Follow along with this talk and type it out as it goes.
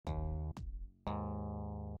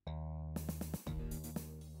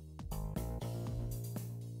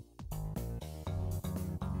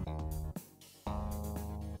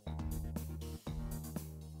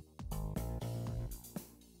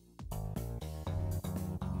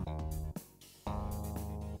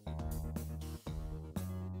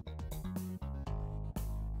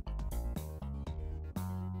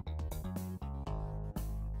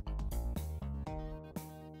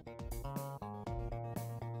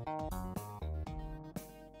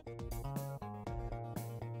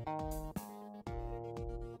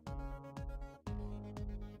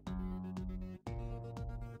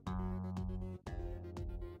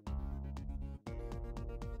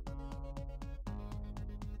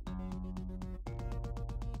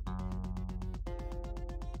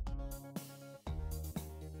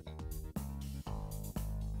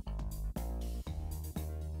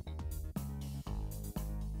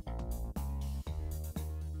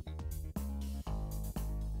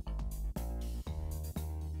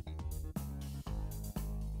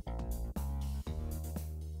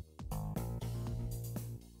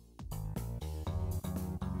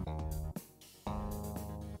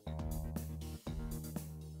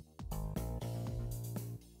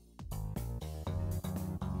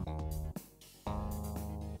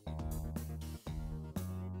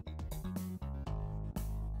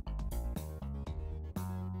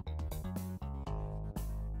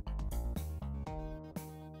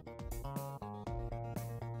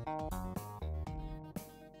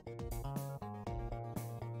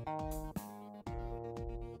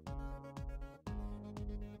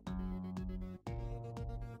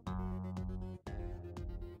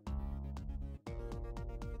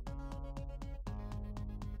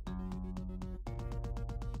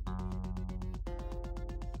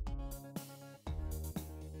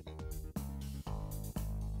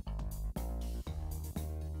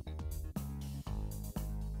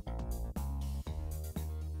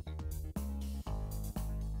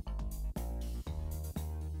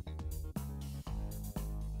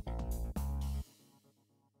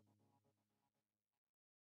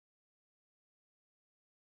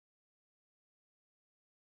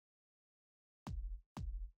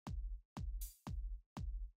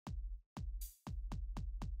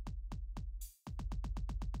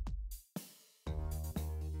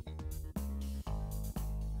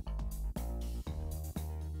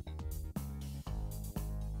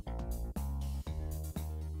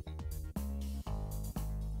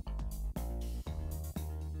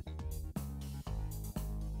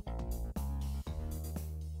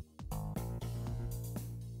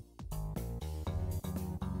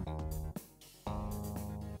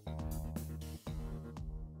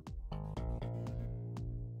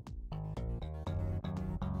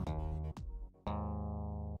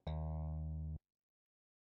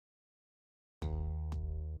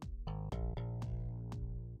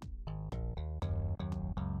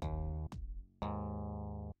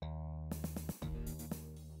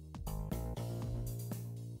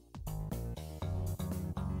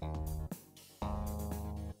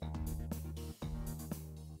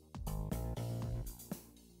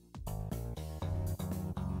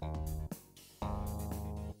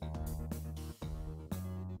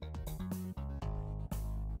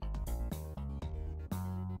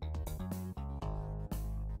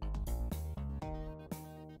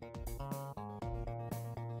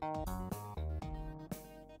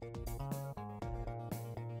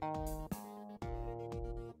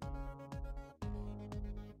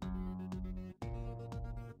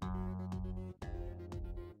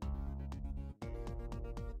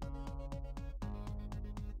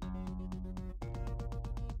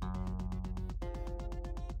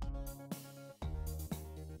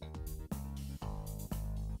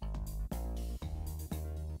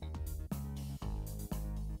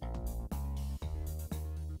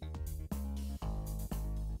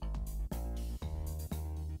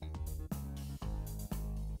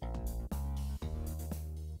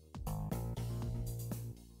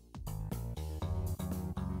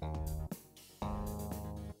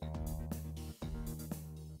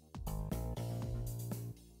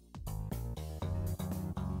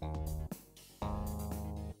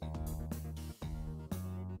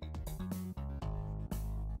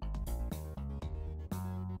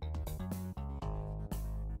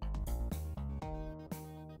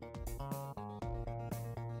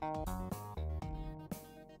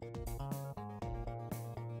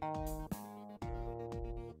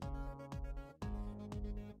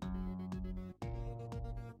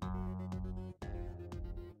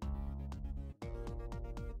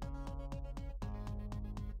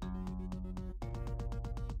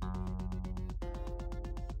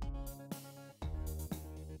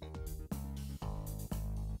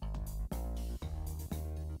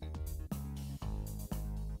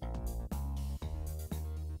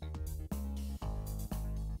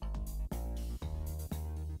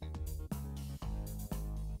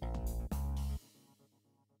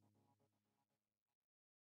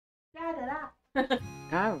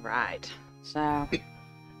Alright, so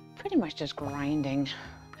pretty much just grinding,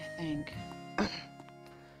 I think.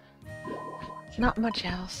 Not much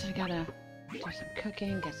else. I gotta do some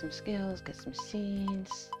cooking, get some skills, get some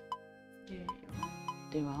seeds,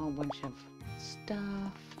 do a whole bunch of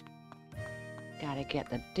stuff. Gotta get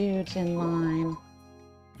the dudes in line.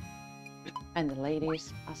 And the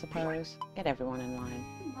ladies, I suppose. Get everyone in line.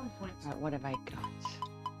 Alright, what have I got?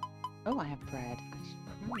 Oh, I have bread. I should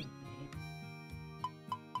probably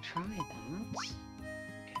try that.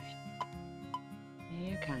 Okay.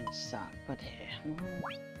 You kind of suck, but here.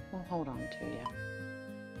 We'll hold on to you.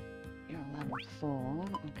 You're level 4.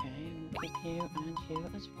 Okay, we'll keep you and you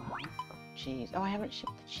as well. Oh, cheese. Oh, I haven't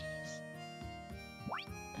shipped the cheese.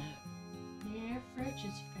 Your fridge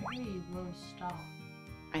is very low stock.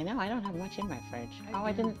 I know, I don't have much in my fridge. Oh,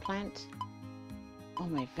 I didn't plant. Oh,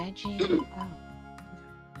 my veggie. Oh.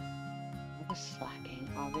 I was slacking,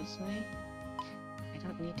 obviously. I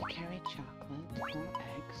don't need to carry chocolate or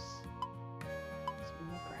eggs. Some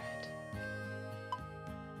more bread.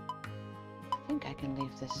 I think I can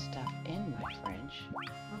leave this stuff in my fridge.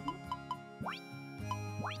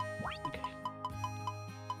 Okay.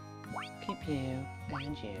 Keep you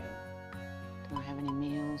and you. Do I have any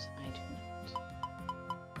meals? I do not.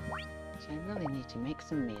 So I really need to make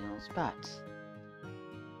some meals, but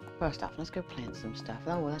first off, let's go plant some stuff.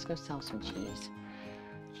 Oh, well, let's go sell some cheese.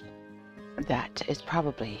 That is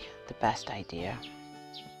probably the best idea.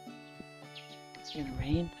 It's gonna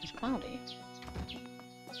rain. It's cloudy.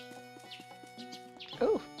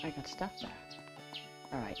 Ooh, I got stuff there.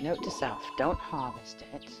 Alright, note to self, don't harvest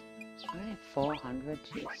it. I have 400,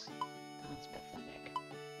 jeez. That's pathetic.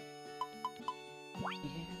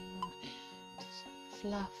 Yeah,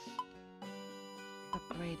 fluff.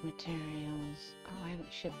 Upgrade materials. Oh, I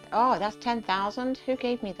haven't shipped. Oh, that's 10,000? Who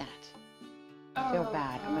gave me that? I feel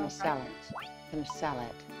bad. I'm gonna sell it. I'm gonna sell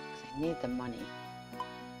it because I need the money.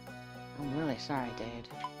 I'm really sorry, dude.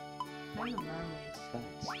 I'm a mermaid. But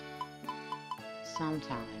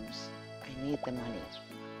sometimes I need the money.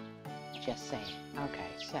 Just saying. Okay,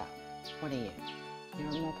 so what are you? You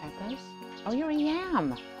want more peppers? Oh, you're a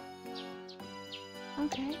yam.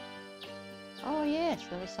 Okay. Oh yes,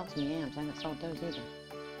 let me sell some yams. I haven't sold those either.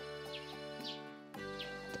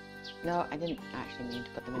 No, I didn't actually mean to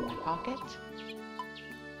put them in my pocket.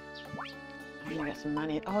 I'm gonna get some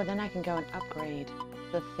money. Oh, then I can go and upgrade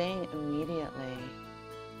the thing immediately.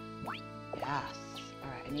 Yes.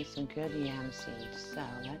 Alright, I need some good yam seeds. So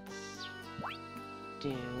let's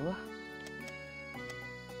do...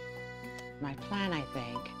 My plan, I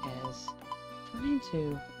think, is trying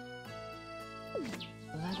to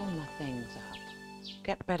level my things up.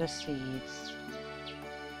 Get better seeds.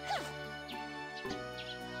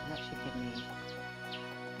 That should give me...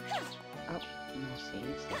 Oh, more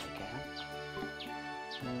seeds. There we go.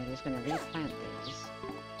 And we're just going to replant these.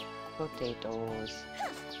 Potatoes.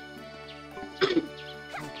 Okie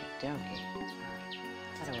dokie. Alright.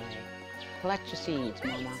 Put away. Collect your seeds,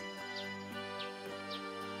 Mama. Okay.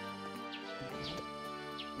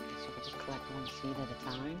 So we'll just collect one seed at a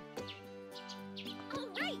time. Put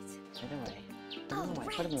it away. Put them away.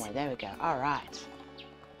 Put them away. There we go. Alright.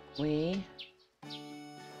 We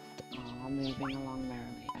are moving along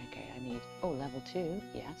merrily. Okay, I need... Oh, level 2.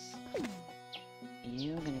 Yes.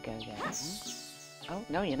 You're going to go there. Oh,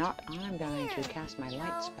 no, you're not. I'm going to cast my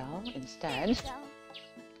light spell instead.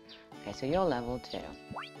 Okay, so you're level 2.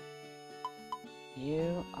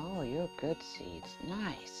 You... Oh, you're good seeds.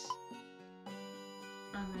 Nice.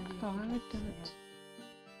 Oh, I would do it.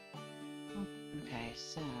 Okay,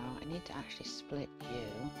 so I need to actually split you.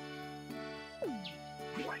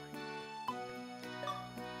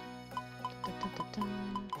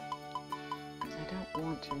 Because I don't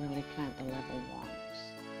want to really plant the level 1s.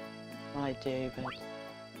 Well, I do, but...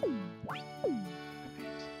 Alright.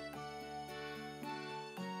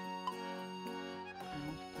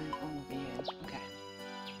 I'll plant all of you. Okay.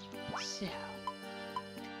 So...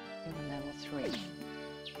 You're level 3.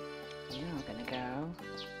 You're gonna go...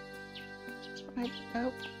 Right,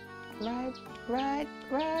 oh,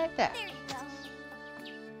 right there.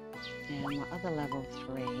 And my other level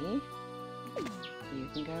 3, you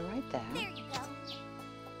can go right there.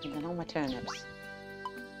 And then all my turnips.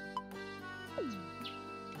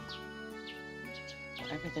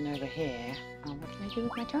 Everything over here. Oh, what can I do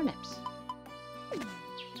with my turnips?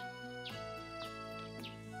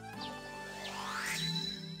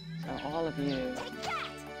 So all of you,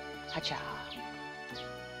 hacha.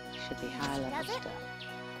 Should be high level stuff.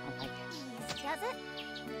 I like it.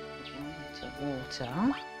 Into water.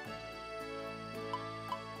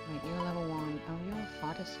 Wait, you're level 1. Oh, you're a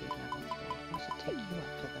fodder seed level 3. I should take you up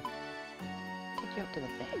to the Take you up to the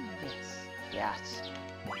thing. Yes. Yes.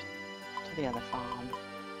 To the other farm.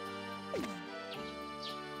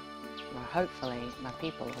 Well, hopefully my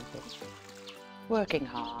people will be working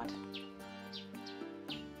hard.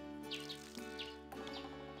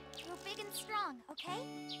 Grow big and strong, okay?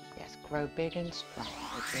 Yes, grow big and strong.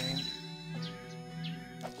 Okay.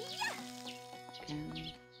 Yeah.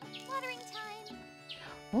 Watering time.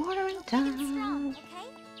 Watering Grow big and strong, time. okay?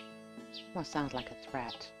 Well, sounds like a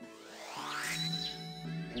threat.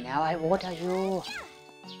 Now I water you. Yeah.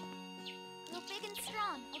 Grow big and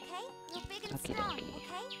strong, okay? Grow big and Okie strong, dokie.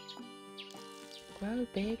 okay? Grow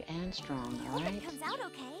big and strong, Hope alright? it comes out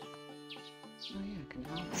okay. Oh yeah, I can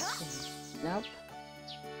harvest too. Nope.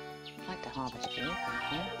 I'd like to harvest you,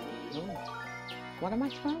 thank you. Ooh. What am I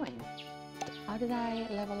throwing? How did I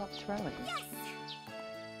level up throwing? Yes.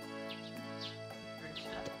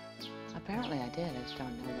 Apparently I did, I just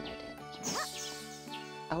don't know that I did.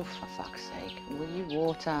 Oh, for fuck's sake. Will you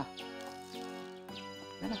water?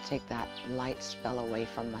 I'm gonna take that light spell away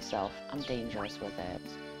from myself. I'm dangerous with it.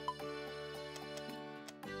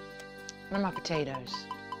 What are my potatoes?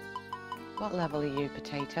 What level are you,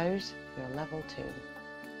 potatoes? You're level 2.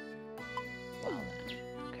 Well then,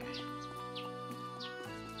 okay.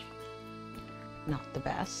 Not the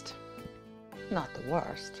best. Not the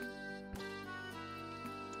worst.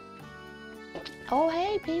 Oh,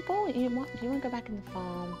 hey, people! Do you want to go back in the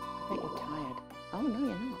farm? I bet you're tired. Oh, no,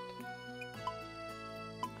 you're not.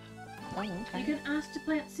 Oh, okay. You can ask to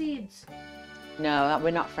plant seeds. No,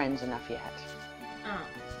 we're not friends enough yet. Oh.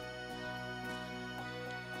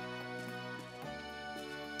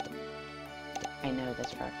 I know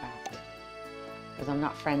this for a fact. Because I'm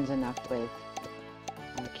not friends enough with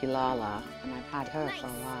Kilala, and I've had her for a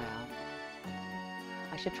while.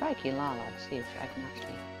 I should try Kilala and see if I can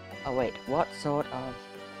actually... Oh wait, what sort of...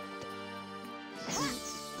 Oh,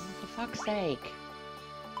 for fuck's sake.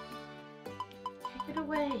 Take it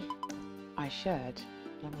away. I should.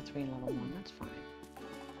 Level 3, level 1, that's fine.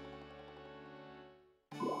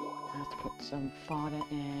 I have to put some fodder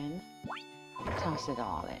in. Toss it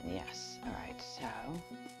all in, yes. Alright, so...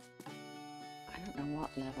 I don't know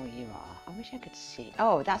what level you are. I wish I could see.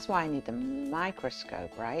 Oh, that's why I need the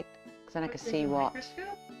microscope, right? Because then I can see what...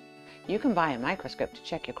 Microscope? You can buy a microscope to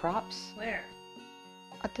check your crops. Where?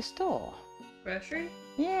 At the store. Grocery?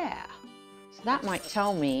 Yeah. So that might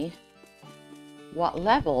tell me what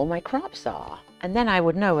level my crops are. And then I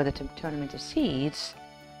would know whether to turn them into seeds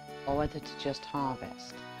or whether to just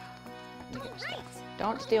harvest. Look at stuff.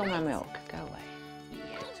 Don't steal my milk. Go away.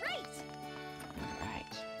 Great.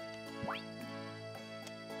 Alright.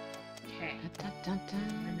 Okay. Dun, dun, dun,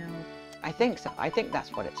 I dun. know. I think so. I think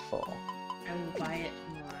that's what it's for. I will buy it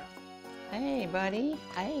tomorrow. Hey, buddy.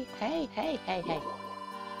 Hey, hey, hey, hey, hey.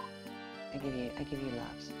 I give you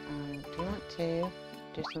loves. Do you want to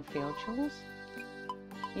do some field chores?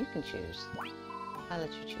 You can choose. I'll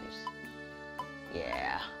let you choose.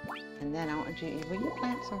 Yeah. And then I want you. Will you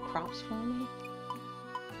plant some crops for me?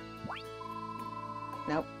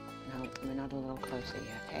 Nope. No, we're not a little closer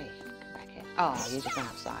yet. Hey, come back here. Oh, you just went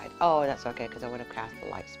outside. Oh, that's okay, because I would have cast the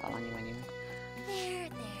light spell on you anyway. There.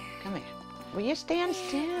 Come here. Will you stand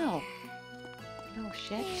still? No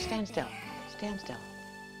shit. Stand still. Stand still.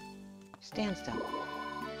 Stand still. Do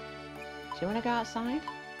you want to go outside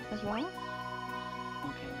as well?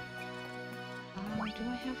 Okay. Do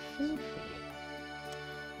I have food for you?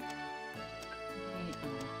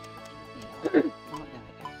 Oh, there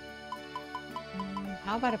we go.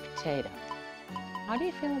 How about a potato? How do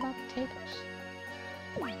you feel about potatoes?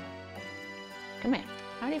 Come here.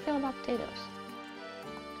 How do you feel about potatoes?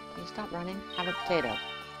 Can you stop running? Have a potato.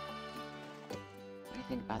 What do you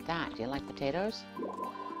think about that? Do you like potatoes?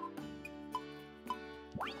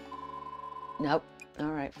 Nope.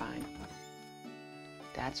 Alright, fine.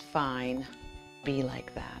 That's fine. Be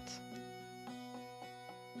like that.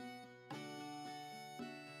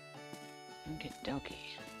 Okie dokie.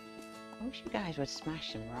 I wish you guys would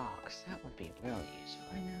smash some rocks. That would be really useful.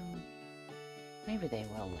 I know. Maybe they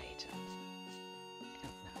will later. I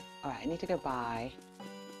don't know. Alright, I need to go buy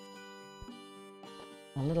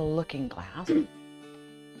a little looking glass. Yes,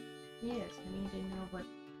 I need to know what it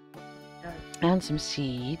does. And some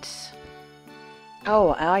seeds.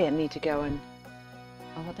 Oh, I need to go and...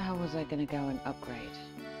 Oh, what the hell was I going to go and upgrade?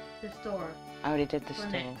 The store. I already did the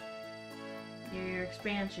Clinic. store. Your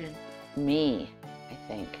expansion. Me, I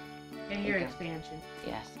think. Yeah, your Okay. expansion.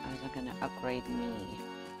 Yes, I was going to upgrade me.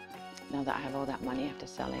 Now that I have all that money after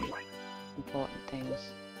selling important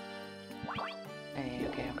things. Hey,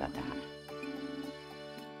 okay, I've got that.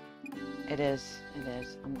 It is.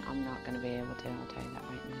 I'm not going to be able to, I'll tell you that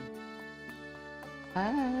right now.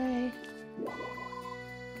 Hi.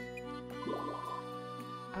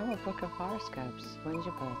 Oh, a book of horoscopes. When's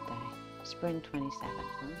your birthday? Spring 27. Oh.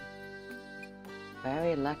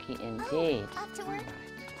 Very lucky indeed. Oh, off to work. Alright.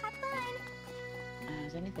 Have fun.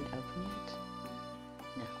 Is anything open yet?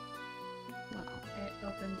 No. Well, It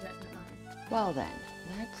opens at 9. well then,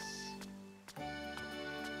 let's...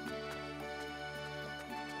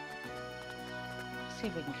 see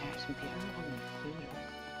if we can catch some people. I don't have any food.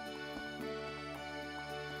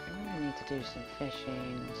 I really need to do some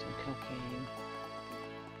fishing or some cooking.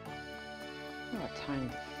 I don't know what time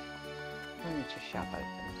the furniture shop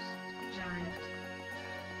opens. 9.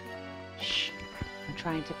 Shh! I'm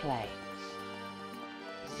trying to play.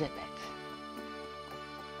 Zip it.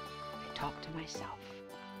 I talk to myself.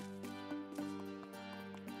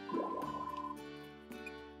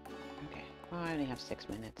 Okay, well, I only have 6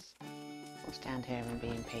 minutes. We'll stand here and be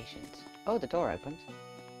impatient. Oh, the door opened.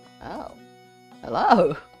 Oh.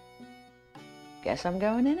 Hello! Guess I'm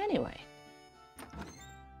going in anyway.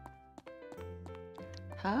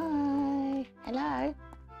 Hi! Hello!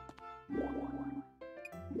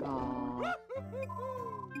 Aww.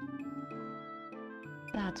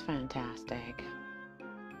 That's fantastic.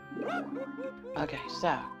 Okay,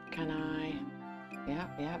 so, can I...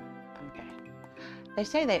 Yep, okay. They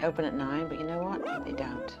say they open at 9, but you know what? They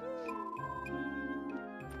don't.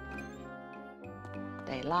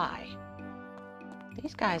 They lie.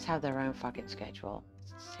 These guys have their own fucking schedule.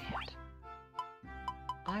 It's sad.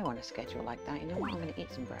 I want a schedule like that. You know what? I'm going to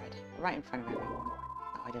eat some bread. Right in front of everyone.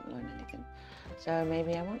 Oh, I didn't learn anything. So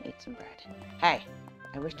maybe I won't eat some bread. Hey,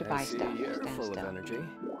 I wish to buy stuff. You're Stand full still. of energy.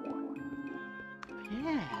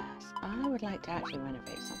 Yes, I would like to actually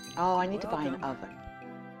renovate something. Oh, I need to buy an oven.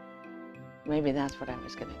 Maybe that's what I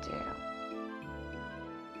was going to do.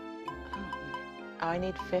 Oh, I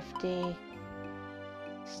need 50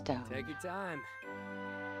 stone. Take your time.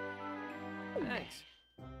 Thanks.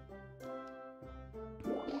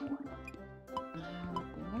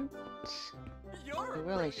 We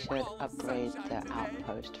really should upgrade the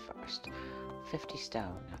outpost first. 50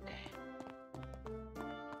 stone, okay.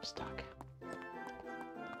 I'm stuck.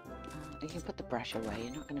 You can put the brush away,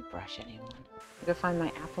 you're not going to brush anyone. I'm going to find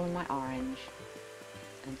my apple and my orange.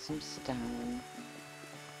 And some stone.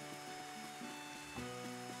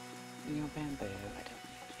 And your bamboo, I don't need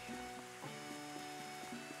you.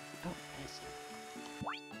 Oh, there's some.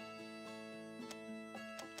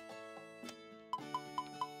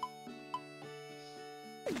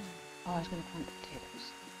 Oh, I was going to plant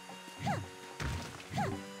potatoes.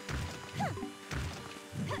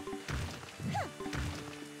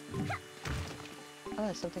 Oh,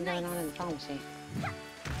 there's something going on in the pharmacy.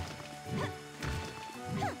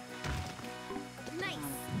 Nice.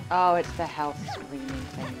 Oh, it's the health screening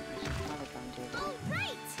thing. I should probably go and do that. All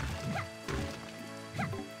right.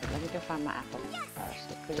 Let me go find my apple first.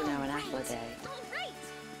 Because you know, an apple a day All right.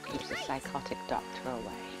 keeps the psychotic doctor away.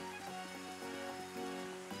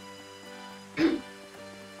 Right,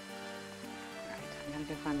 I'm gonna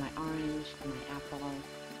go find my orange and my apple.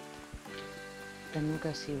 Then we'll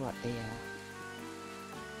go see what the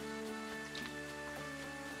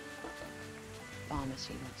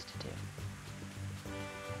pharmacy wants to do.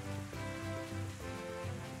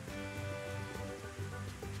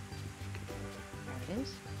 There it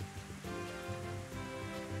is.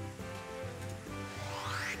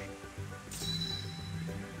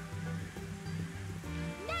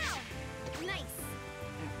 Now. Nice.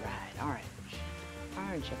 Alright, orange.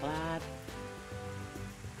 Orange, you're glad I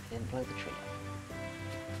didn't blow the tree up.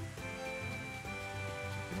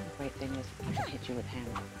 The great thing is I can hit you with a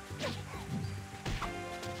hammer.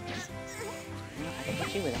 You know, I can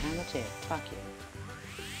hit you with a hammer too. Fuck you.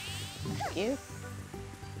 Fuck you.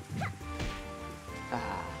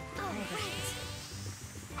 Ah. All right.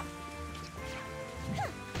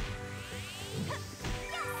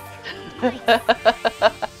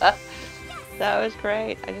 That was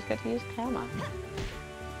great. I just got to use the hammer.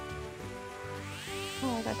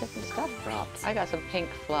 Oh, I got different stuff dropped. I got some pink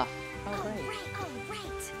fluff. Oh, All great. right. All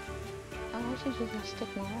right. Oh, I should use my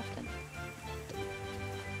stick more often.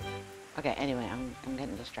 Okay, anyway, I'm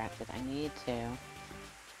getting distracted. I need to...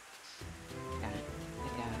 Got it. There we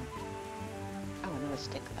go. Oh, another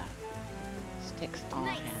stick though. Sticks are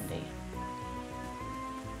Nice. handy.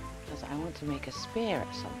 Because I want to make a spear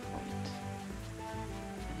at some point.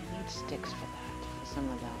 And I need sticks for that. For some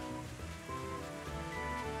of the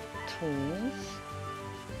tools.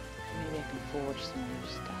 Maybe I can forge some new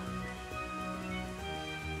stuff.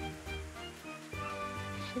 I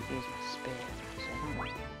should use my spear, actually. I don't know.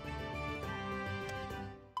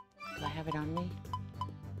 Do I have it on me?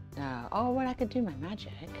 No. Oh, well, I could do my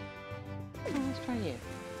magic. Oh, let's try you.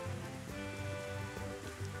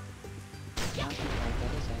 That's not very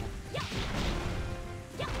good, is it?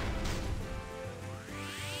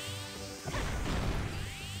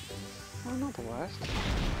 Oh, not the worst.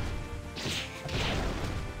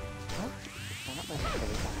 Oh, well, that was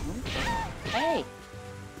pretty violent. Hey!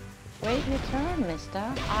 Wait your turn, mister.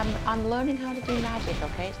 I'm learning how to do magic,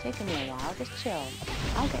 okay? It's taking me a while. Just chill.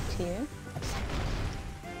 I'll get to you.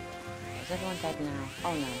 Is everyone dead now?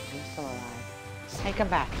 Oh no, he's still alive. Hey, come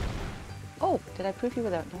back. Oh, did I proof you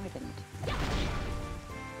without? No, I didn't. Oh,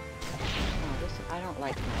 this, I don't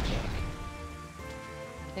like magic.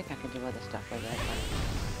 I think I can do other stuff with it, but...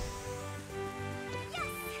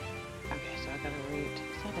 Okay, so I got a root.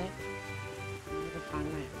 Is that it? I'm gonna find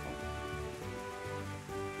my apple.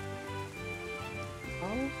 Oh.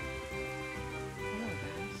 Hello,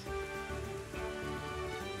 guys.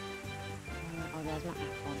 Oh, there's my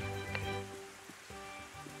apple. Okay.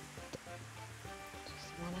 Just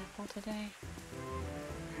one apple today?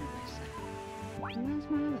 Where's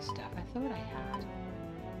my other stuff? I thought I had.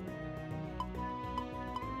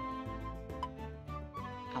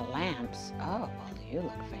 Lamps? Oh, well, you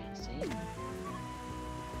look fancy.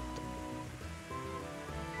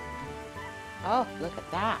 Oh, look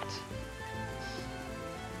at that.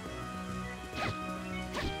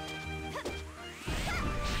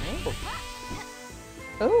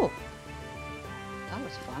 Ooh. Ooh. That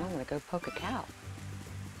was fun. I'm going to go poke a cow.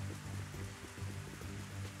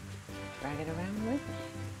 Drag it around with me.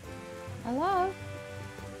 Hello?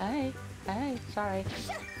 Hey. Hey, sorry.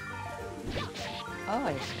 Oh,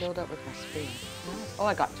 I skilled up with my spear. Nice. Oh,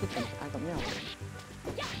 I got 2 things. I got milk.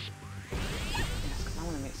 Yes, because I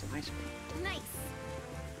want to make some ice cream. Nice.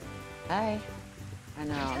 Hey. I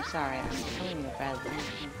know, I'm sorry. I'm killing you bad.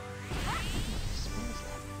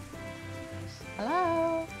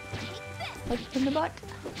 Hello? What's in the butt?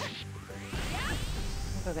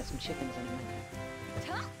 I'll go get some chickens in a minute.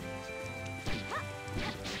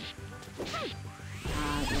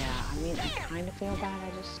 Yeah, I mean, I kind of feel bad. I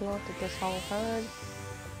just slaughtered this whole herd.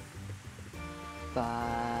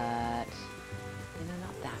 But, you know,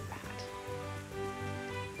 not that bad.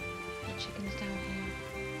 The chickens down here.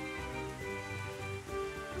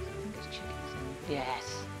 I think there's chickens in. Yes.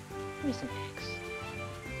 Give me some eggs.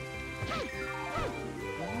 Oh,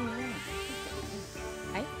 yeah.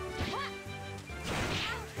 Hey.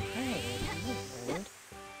 Hey, you're rude.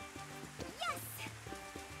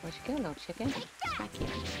 Where'd you go, little chicken? Smack you.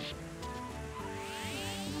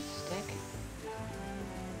 Another stick.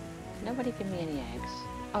 Nobody give me any eggs.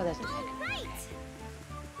 Oh, there's an egg. Okay.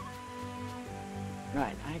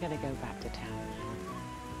 Right, I gotta go back to town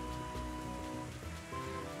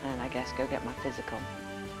now. And I guess go get my physical.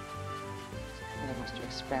 Somebody wants to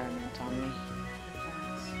experiment on me.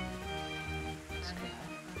 That's good.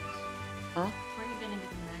 Huh? Where are you gonna get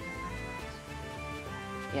the magnifying glass?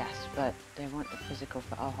 Yes, but they want the physical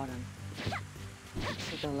for... Oh, hold on.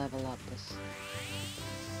 We'll go level up this.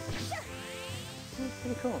 It's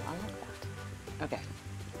pretty cool. I like that. Okay.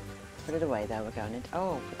 Put it away, though. We're going into...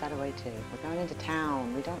 Oh, put that away, too. We're going into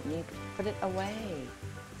town. We don't need... Put it away.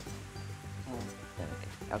 Oh, there we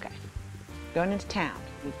go. Okay. Going into town.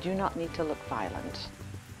 We do not need to look violent.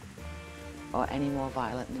 Or any more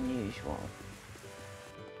violent than usual.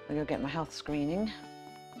 I'm going to go get my health screening.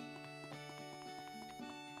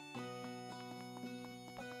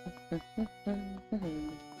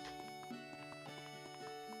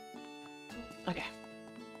 Okay.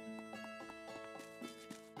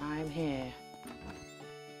 I'm here.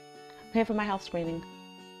 I'm here for my health screening.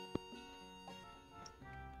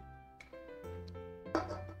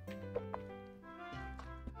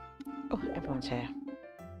 Oh, everyone's here.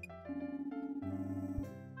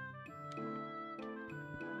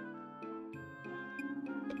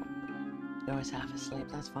 You're always half asleep,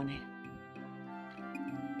 that's funny.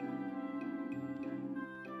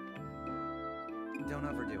 Don't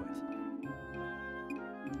overdo it.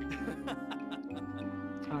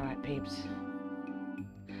 Alright, peeps.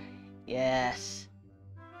 Yes.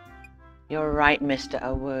 You're right, Mr.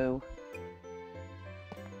 Awoo.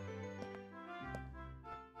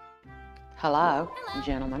 Hello,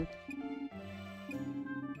 gentlemen.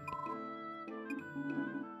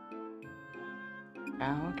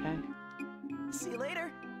 Oh, okay. See you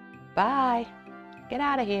later. Bye. Get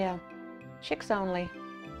out of here. Chicks only.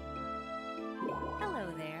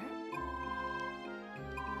 Hello there.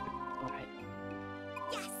 Alright.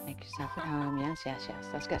 Yes. Make yourself at home. Yes, yes, yes.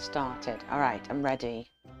 Let's get started. Alright, I'm ready.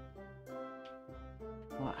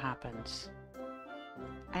 What happens?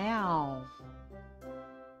 Ow.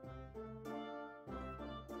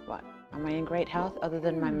 What? Am I in great health other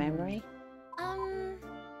than my memory?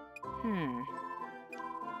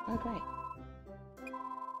 Oh, great.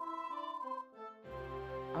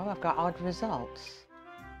 Oh, I've got odd results.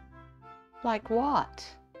 Like what?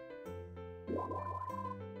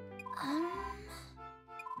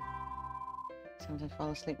 Sometimes I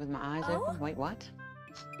fall asleep with my eyes open. Wait, what?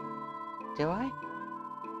 Do I?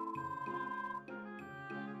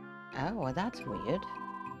 Oh, well, that's weird.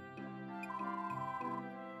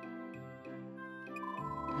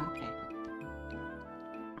 Okay.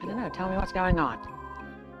 I don't know. Tell me what's going on.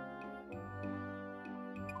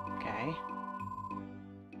 Okay.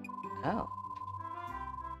 Oh.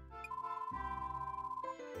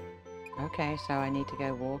 Okay, so I need to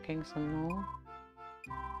go walking some more.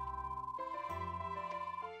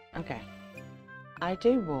 Okay. I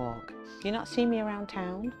do walk. Do you not see me around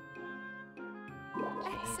town?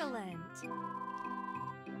 Jeez. Excellent.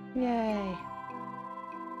 Yay.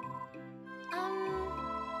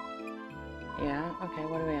 Yeah, okay,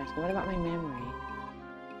 what are we asking? What about my memory?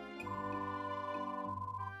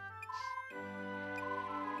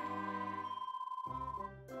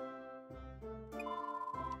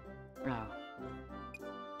 Oh.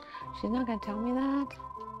 She's not gonna tell me that?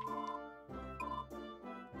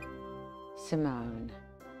 Simone.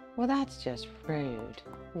 Well, that's just rude.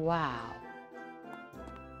 Wow.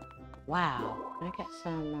 Wow. Can I get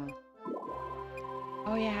some,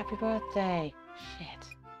 Oh yeah, happy birthday. Shit.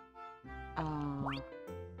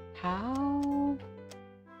 How? Oh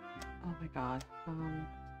my god.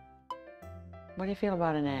 What do you feel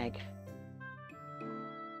about an egg?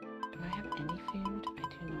 Do I have any food? I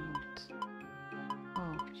do not.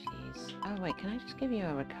 Oh, jeez. Oh wait, can I just give you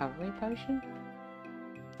a recovery potion?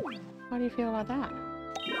 How do you feel about that?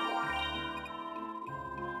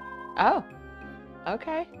 Oh!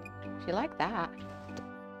 Okay. She liked that.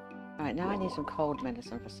 Alright, now I need some cold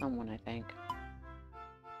medicine for someone, I think.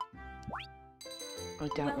 I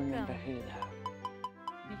don't remember who, though.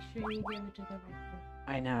 Make sure you give it to the right person.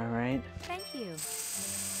 I know, right? Thank you.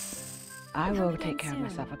 I will Come take again care of soon.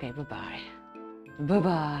 myself. Okay, bye-bye.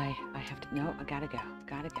 Bye-bye. I have to... No, I gotta go.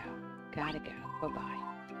 Gotta go. Gotta go. Bye-bye.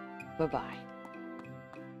 Bye-bye.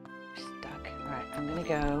 Stuck. Alright, I'm gonna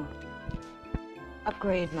go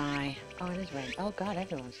upgrade my... Oh, it is rain. Oh, God,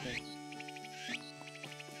 everyone's here.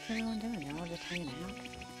 What's everyone doing? They're all just hanging out.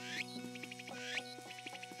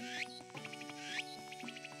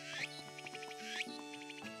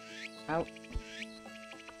 Oh.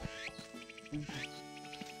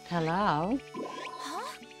 Hello?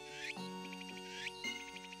 Huh?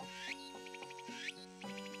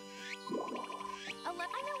 I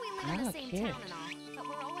know we live in the same cute. town and all, but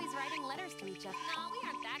we're always writing letters to each other. No, we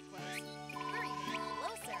aren't that close. We're even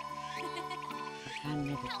closer.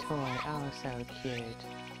 Handmade toy. Oh, so cute.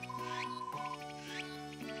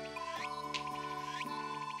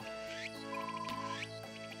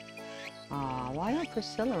 Aw, why don't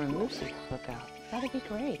Priscilla and Lucy hook up? That'd be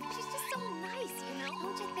great. She's just so nice,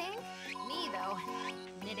 don't you think? Me, though,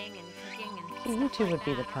 knitting and cooking and See, you stuff two like would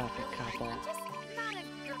be the that, perfect really, couple. I'm just not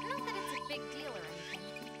that it's a big deal or anything,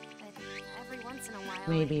 but every once in a while,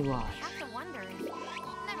 Maybe what? I have to wonder if...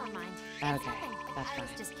 Never mind. It's Okay, nothing. that's I was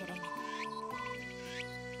fine. just kidding.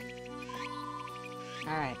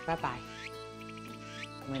 Alright, bye-bye.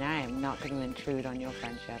 I mean, I am not going to intrude on your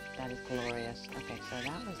friendship. That is glorious. Okay, so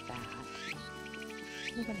that was that.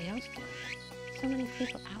 Nobody else did. So many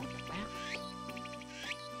people out and about.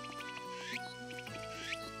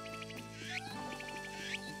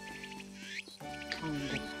 Home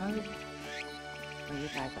to Hope. Well, you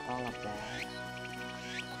guys are all up there.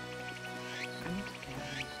 I need to go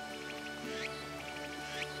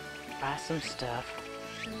buy some stuff.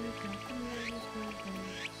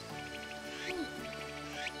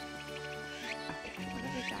 Okay, what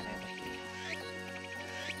have we got over here?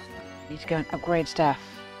 Need to go and upgrade stuff.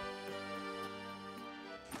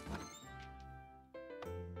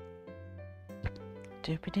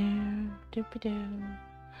 Doopy-doo, doopy-doo,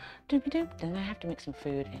 doopy-doo. Then I have to make some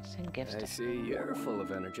food and send gifts I to... see you're full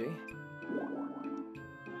of energy.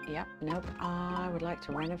 Yep, nope. I would like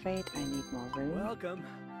to renovate. I need more room. Welcome.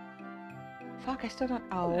 Fuck, I still don't...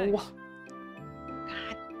 Oh. Thanks.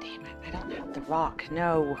 God damn it. I don't have the rock.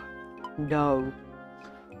 No. No.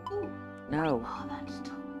 No. Oh, that's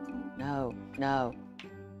totally... No. No.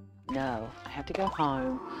 No. I have to go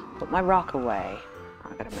home, put my rock away. I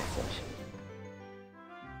got a message.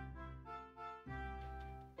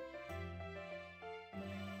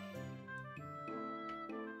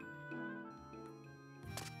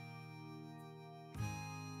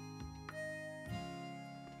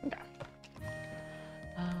 Okay.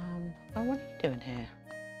 Oh, what are you doing here,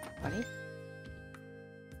 buddy?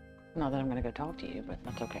 Not that I'm gonna go talk to you, but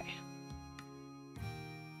that's okay.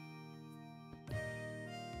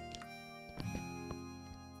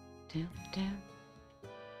 Down, down.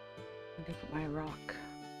 I'm gonna put my rock.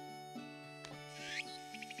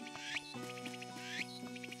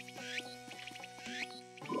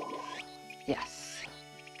 Yes.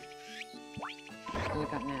 What do we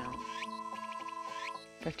got now?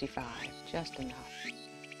 55, just enough.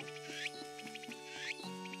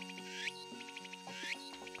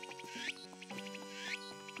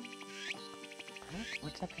 Huh?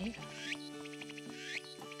 What's up here?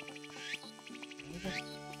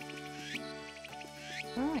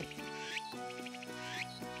 Right.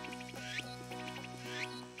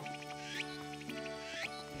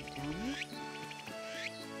 Down there?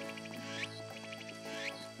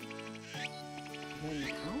 You're in the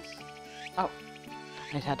house? Oh,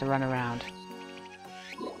 I just had to run around.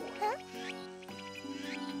 Huh?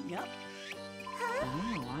 Yep. Huh?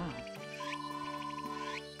 Oh, wow.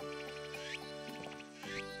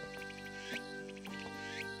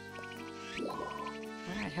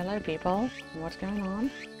 Alright, hello people. What's going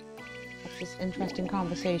on? What's this interesting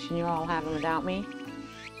conversation you're all having without me?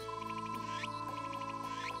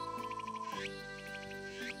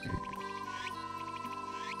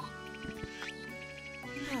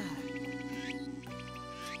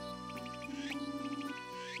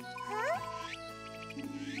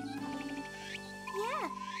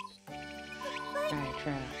 Very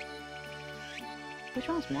true. Which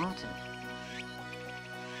one's Martin?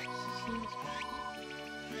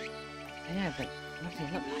 I know, but what does he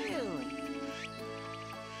look like?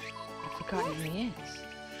 I've forgotten who he is.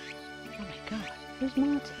 Oh my god, who's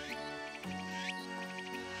Martin?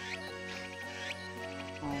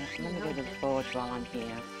 Oh, let me go to the forge while I'm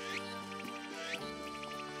here.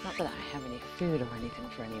 Not that I have any food or anything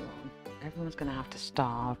for anyone. Everyone's gonna have to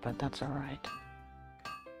starve, but that's alright.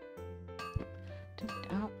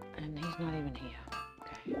 Oh, and he's not even here.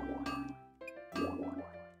 Okay.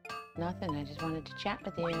 Nothing, I just wanted to chat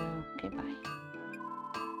with you. Okay, bye.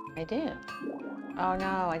 I do. Oh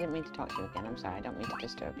no, I didn't mean to talk to you again. I'm sorry, I don't mean to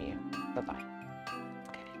disturb you. Bye-bye.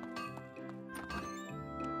 Okay.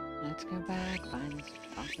 Let's go back, find this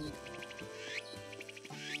fucking...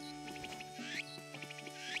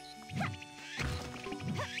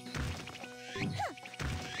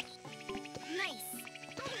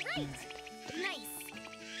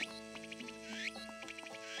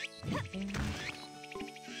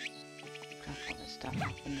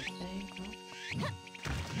 In the thing.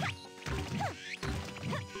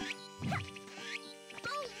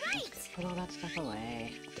 Put all that stuff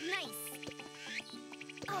away. Nice.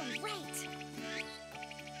 All right.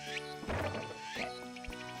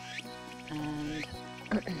 And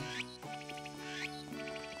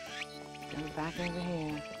go back over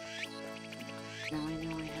here. Now I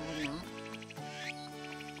know I have enough.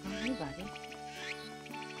 Oh, hey, buddy.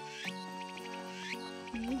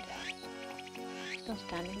 What are you doing? Still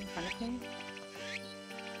standing in front of me?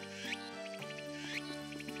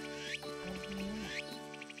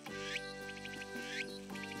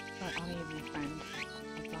 Where are you, my friend?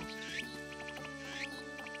 I've lost you.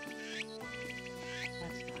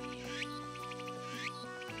 That's not you.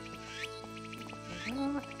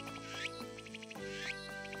 What?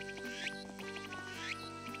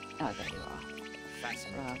 Oh, there you are.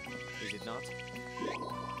 Fascinating. Is it not?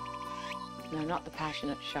 No, not the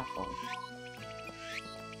passionate shuffle.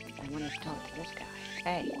 I want to talk to this guy.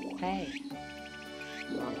 Hey, hey.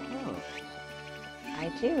 Oh. I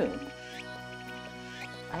do.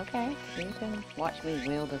 Okay, you can watch me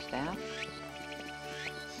wield a staff.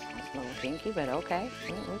 That's a little kinky, but okay.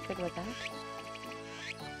 We're good with that.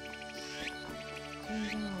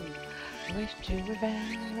 Wish to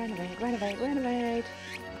renovate.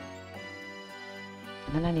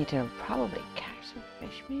 And then I need to probably catch some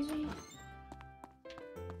fish, maybe?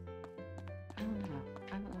 I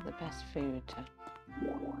don't know the best food to...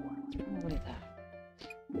 It's probably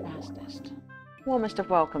the fastest. Warmest of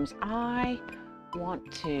welcomes. I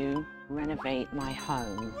want to renovate my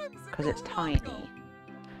home because it's tiny.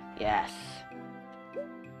 Yes.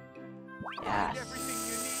 Yes. Everything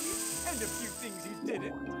you need, and a few things you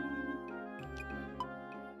didn't.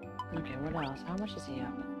 Okay, what else? How much is he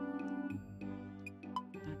up?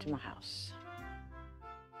 Out to my house.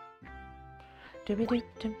 Okay,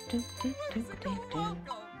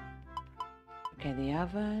 the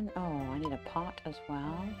oven. Oh, I need a pot as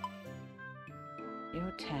well.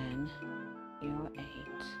 You're 10. You're 8.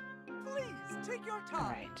 Please take your time.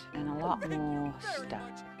 Alright, and a lot more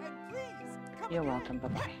stuff. You're Again. welcome,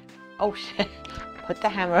 bye-bye. Oh shit! Put the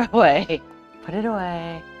hammer away. Put it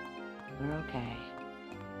away. We're okay.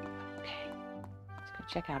 Okay. Let's go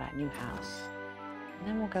check out our new house. And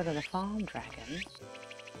then we'll go to the farm dragon.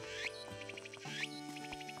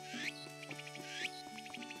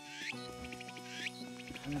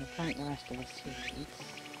 I'm going to plant the rest of the seeds.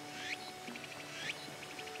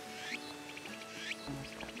 Oh,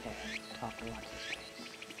 let's go up here. Talk a lot of space.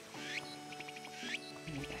 What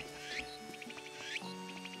are you guys up to?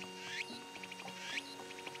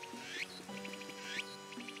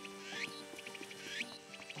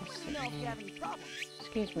 Let me know if you have any problems.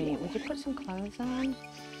 Excuse me, would you put some clothes on?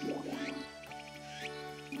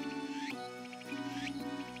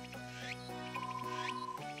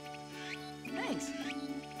 Thanks.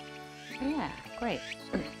 Yeah, great.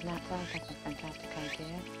 That sounds like a fantastic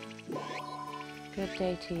idea. Good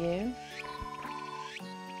day to you.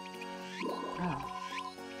 Oh.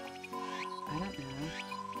 I don't know.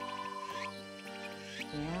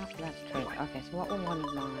 Yeah, that's true. Okay, so what were one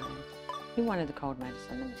of mine? You wanted the cold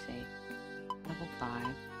medicine, let me see. Level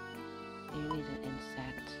 5. You need an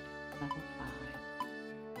insect. Level 5.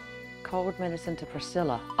 Cold medicine to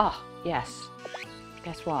Priscilla. Oh, yes.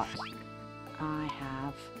 Guess what? I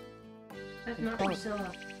have... That's not cold.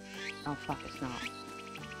 Priscilla. Oh, fuck, it's not.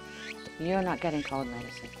 You're not getting cold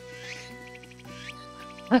medicine.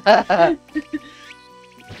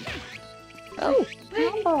 Oh,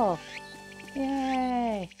 apple!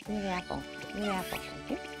 Yay! Give me the apple. Give me the apple, thank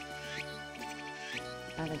you.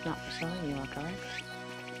 That is not Priscilla, you are correct.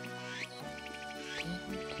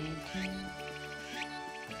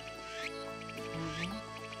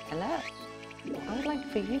 Hello. I would like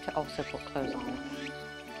for you to also put clothes on. That's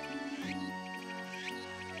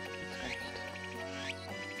great.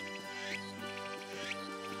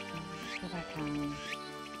 Let's go back home.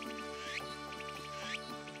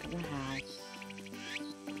 Get my house.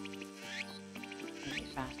 It'll be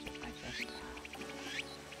faster if I just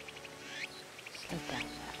slip down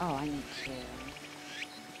there. Oh, I need to.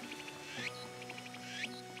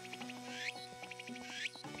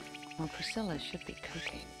 Well, Priscilla should be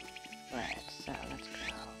cooking bread, so let's go.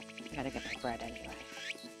 I gotta get my bread anyway.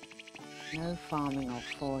 No farming or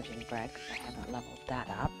forging bread because I haven't leveled that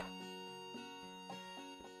up.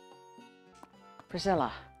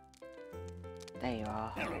 Priscilla. There you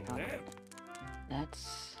are. Hello there.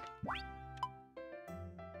 Let's...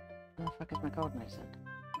 Where the fuck is my cold medicine?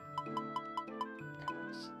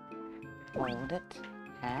 Hold it.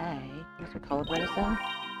 Hey, here's your cold medicine.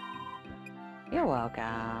 You're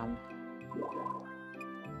welcome.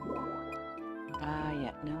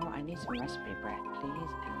 Yeah, no, I need some recipe bread,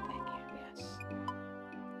 please, and thank you, yes.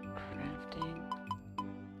 Crafting.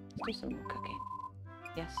 Let's do some more cooking.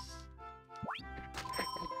 Yes.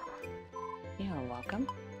 You're welcome.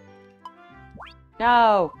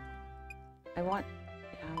 No! I want...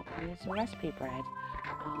 No, I need some recipe bread.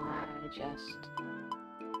 I just...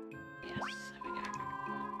 Yes, there we go.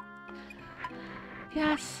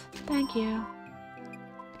 Yes, thank you.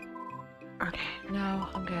 Okay, no,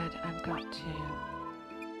 I'm good. I've got to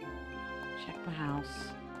check my house.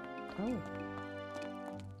 Oh.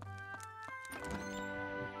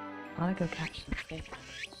 I want to go catch some fish.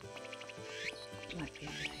 Might be a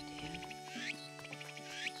good idea.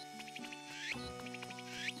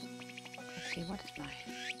 Let's see, what is my...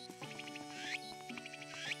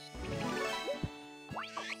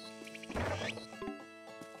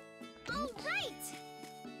 All right.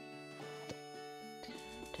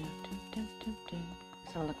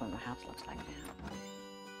 So look what my house looks like now.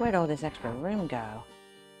 Where'd all this extra room go?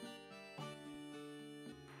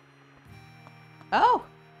 Oh!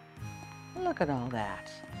 Look at all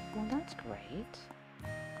that. Well, that's great. I'm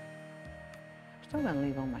still going to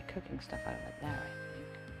leave all my cooking stuff over there, I think.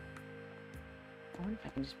 I wonder if I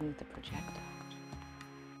can just move the projector.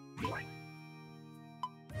 Oh.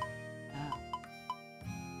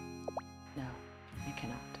 No, I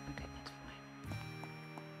cannot. Okay, that's fine.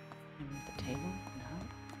 Can I move the table? No.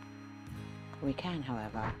 We can,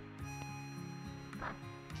 however.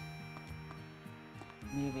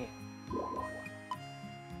 Move you.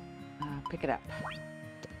 Pick it up.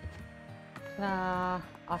 Ta-da!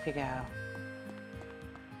 Off you go.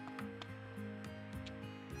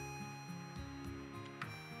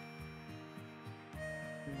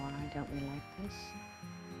 Why don't we like this?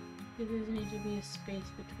 There does need to be a space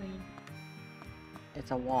between.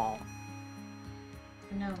 It's a wall.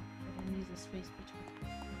 No, there needs a space between.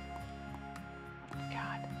 Oh,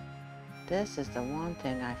 God. This is the one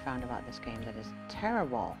thing I found about this game that is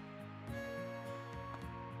terrible.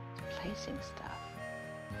 It's placing stuff.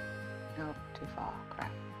 Nope, too far.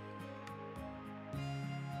 Crap.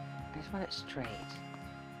 I just want it straight.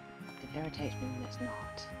 It irritates me when it's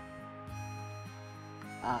not.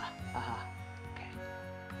 Okay.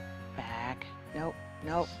 Back. Nope,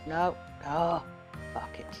 nope, nope. Oh,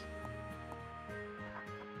 fuck it.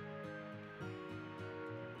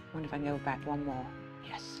 Wonder if I can go back one more.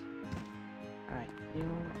 Yes. Alright, you...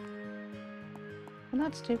 Well,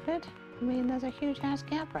 that's stupid. I mean, there's a huge ass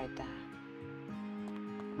gap right there.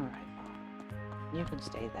 Alright, well, you can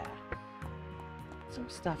stay there. Some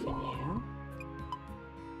stuff in you.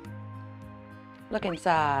 Look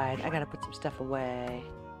inside. I gotta put some stuff away.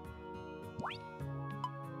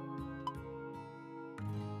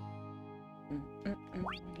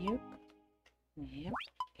 Yep. Yep.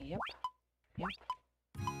 Yep. Yep.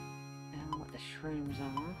 Now what the shrooms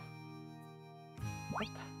are. Yep.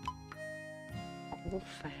 Wolf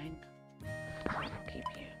fang. I'll keep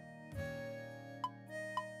you.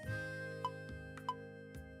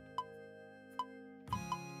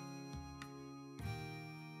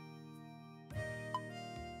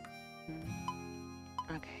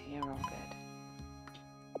 Okay, you're all good.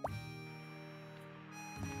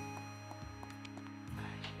 I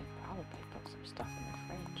should probably put some stuff in the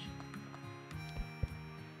fridge.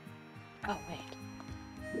 Oh, wait.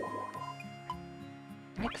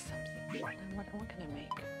 Make something. What can I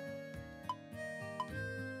make?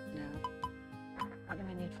 No. What do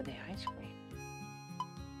I need for the ice cream?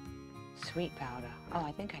 Sweet powder. Oh,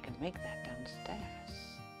 I think I can make that downstairs.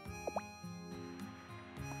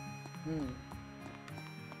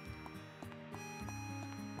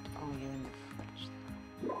 Oh, you're in the fridge.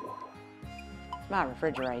 It's my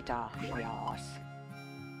refrigerator. Yes.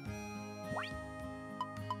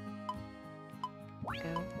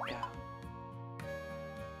 Go, go.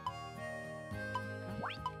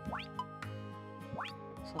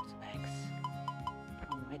 Lots of eggs.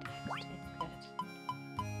 Oh, white eggs too. Good.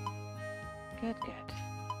 Good, good.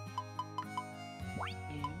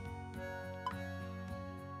 You.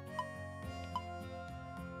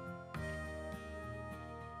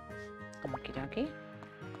 Okie dokie.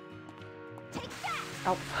 Take that!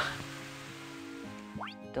 Oh.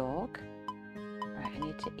 Dog. Right, I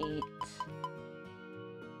need to eat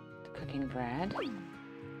the cooking bread.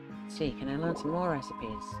 Let's see, can I learn some more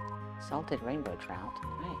recipes? Salted rainbow trout.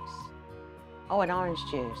 Nice. Oh, and orange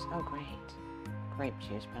juice. Oh, great. Grape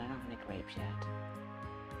juice, but I don't have any grapes yet.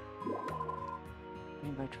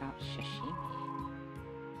 Rainbow trout sashimi.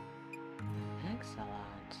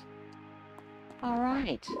 Excellent.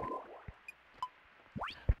 Alright.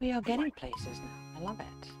 We are getting places now. I love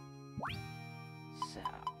it. So,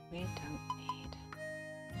 we don't need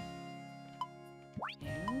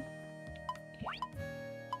you,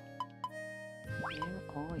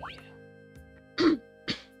 or you. There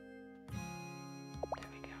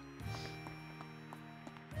we go.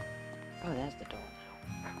 Oh, there's the door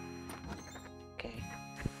now. Okay.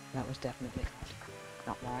 That was definitely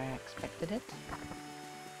not where I expected it.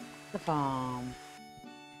 The farm.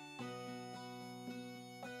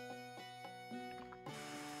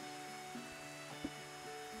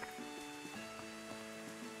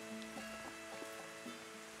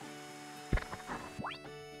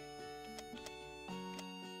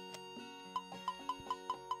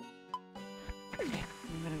 Okay,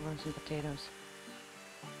 I'm gonna grow some potatoes.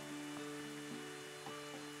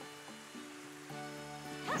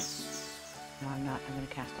 No, I'm not. I'm gonna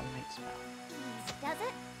cast a light spell. Does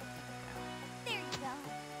it? There you go.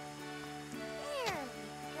 There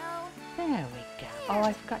we go. There we go. Oh,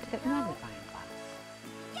 I forgot to get the magnifying glass.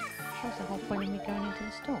 Yes! That's the whole point of me going into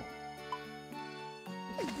the store.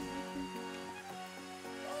 There we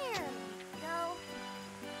go.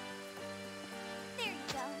 There you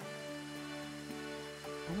go.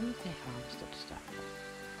 I wonder if they harvested stuff.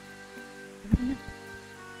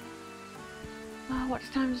 Oh, what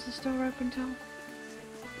time does the store open till?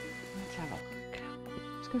 Let's have a look.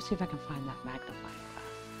 Let's go see if I can find that magnifying glass.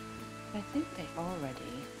 I think they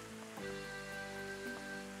already...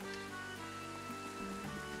 I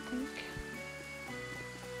think...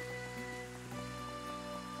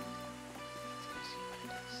 Let's go see what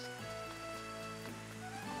it is.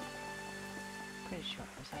 Pretty sure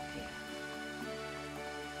it was up here.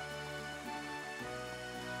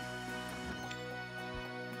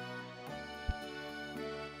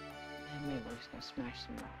 Maybe we're just gonna smash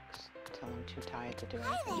some rocks until I'm too tired to do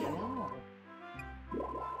anything. Hello.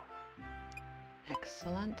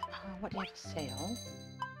 Excellent. What do you have for sale?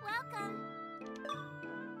 Welcome.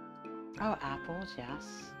 Oh, apples, yes.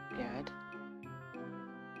 Good.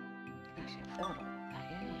 Actually, afford all that.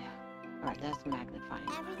 Yeah. Alright, there's the magnifying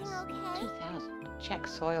Everything glass. okay? 2000. Check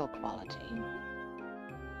soil quality.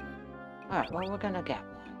 Alright, well, we're gonna get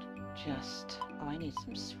one. Just... Oh, I need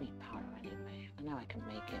some sweet powder anyway. I know I can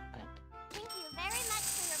make it, but... Thank you very much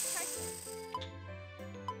for your purchase.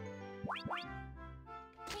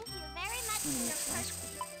 Thank you very much for your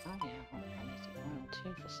purchase. Oh yeah, well, I need some oil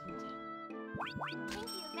too for something. Thank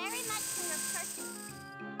you very much for your purchase.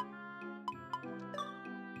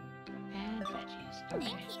 And vegetables. story.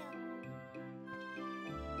 Thank you.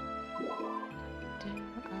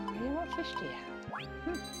 Yeah, what fish do you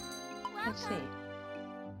have? Let's see.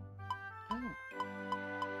 Welcome.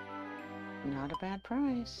 Oh. Not a bad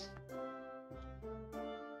price.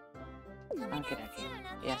 Come Okay, again okay. soon,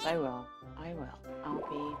 Yes, okay? I will. I will. I'll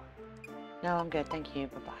be... No, I'm good. Thank you.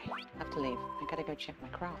 Bye-bye. I have to leave. I gotta go check my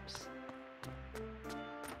crops.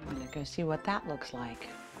 I'm gonna go see what that looks like.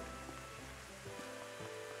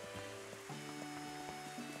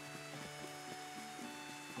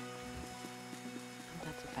 Oh,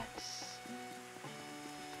 that's a fence.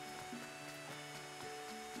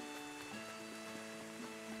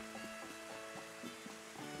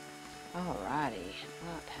 Alrighty.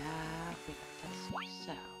 What have we got? Let's see.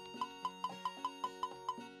 So.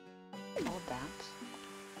 Hold that.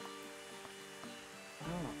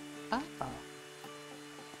 Oh. Uh-oh.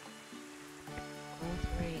 Growth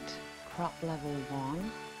rate. Crop level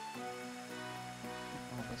 1.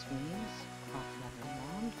 What this means. Crop level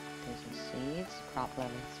 1. These are seeds. Crop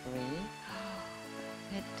level 3.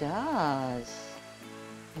 It does.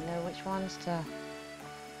 I know which ones to...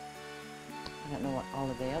 I don't know what all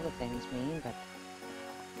of the other things mean, but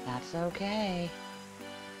that's okay.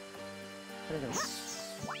 What are those?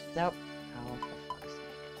 Nope. Oh, for fuck's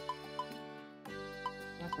sake.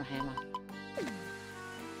 Where's my hammer?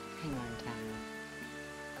 Hammer in town.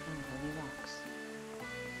 Oh, holy rocks.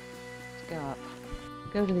 Let's go up.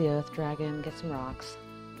 Go to the Earth Dragon, get some rocks.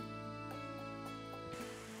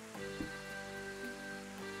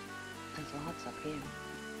 There's lots up here.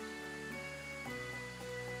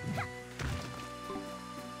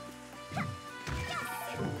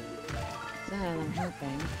 Then I'm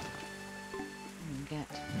hoping I can get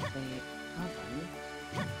the oven.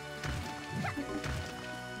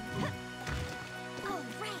 Oh,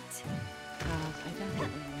 right. Because I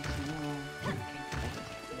definitely need some more cooking things,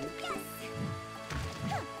 I think.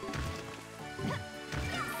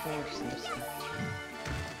 Forge some stuff.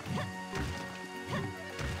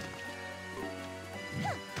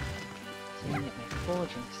 So you get my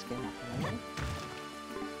forging skill up a little.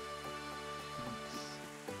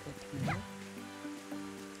 That's good to know.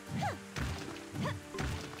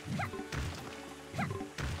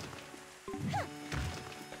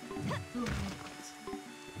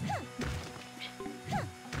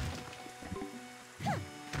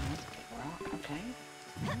 That's a big rock, okay.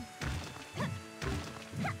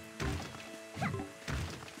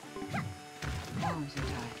 Oh, I'm so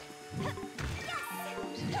tired.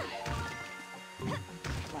 I'm so tired.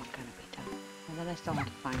 What's rock gonna be done? And then I still have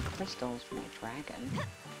to find crystals for my dragon. I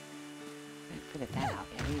haven't figured that out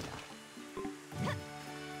yet either.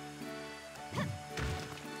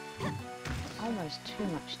 Almost too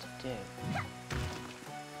much to do.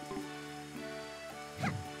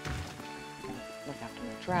 Look after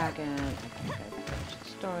my dragon, I gotta go finish the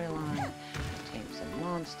storyline, tame some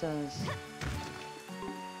monsters.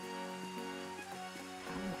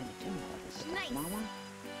 How am I gonna do all of this stuff, Nice. Mama?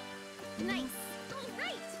 Nice. All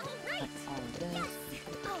right. All right. Like all of this.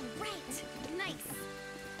 All right. Nice.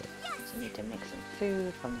 So I need to make some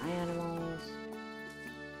food for my animals,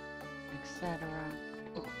 etc.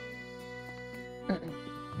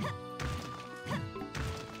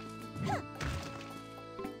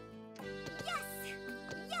 Yes. Yes.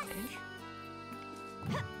 Okay.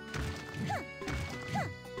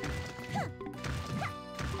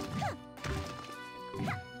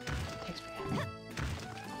 Takes forever.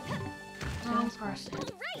 Wrong Just person. All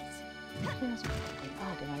right. Just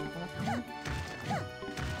oh, did I level up now?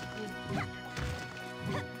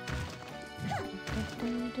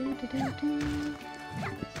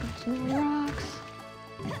 Some more rocks.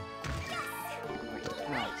 Great.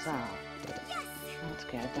 Alright, so Yes. that's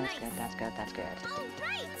good, that's good, that's good, that's good. All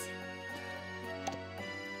right.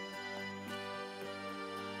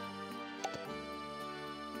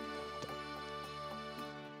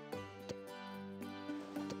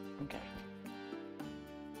 Okay.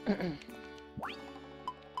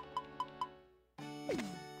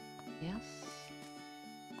 Yes.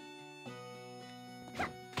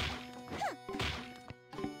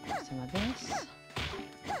 Some of this.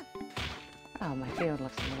 Oh, my field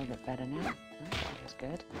looks a little bit better now. That was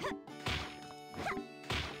good.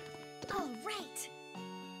 All right.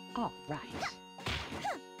 All right.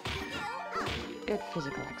 Good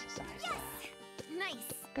physical exercise there.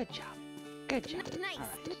 Nice. Good job. Good job. Nice. All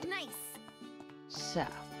right. Nice. So,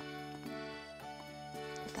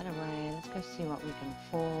 put that away. Let's go see what we can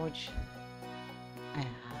forge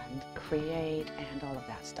and create and all of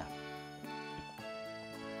that stuff.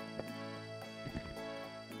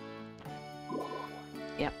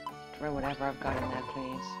 Yep. Throw whatever I've got in there,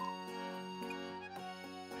 please.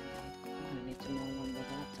 I'm gonna need some more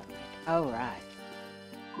Oh, right.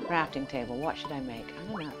 Crafting table. What should I make? I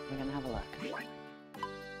don't know. We're gonna have a look.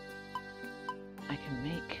 I can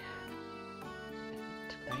make...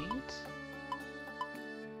 Great.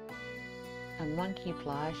 A monkey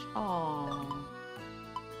plush. Oh.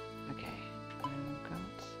 Okay.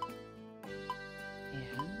 Got...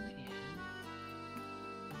 Yeah.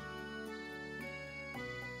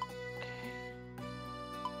 Okay.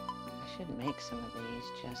 I should make some of these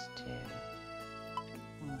just to...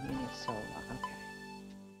 Oh, you need solar. Okay.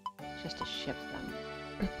 Just to ship them.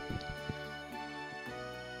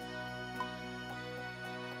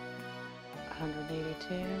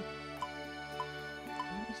 182. Let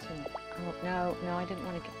me see. Oh, no, I didn't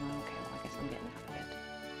want to get... Oh, okay, well, I guess I'm getting out of it.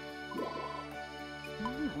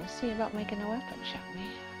 Oh, let's see about making a weapon, shall we?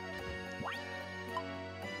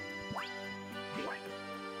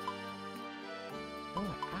 Oh,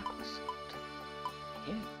 an aqua sword.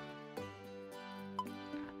 You.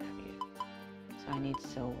 Can't have you. So I need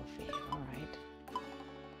silver for you, alright.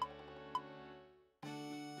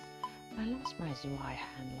 I lost my Zwei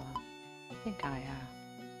handler. I think I,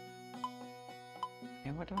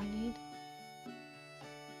 okay, what do I need?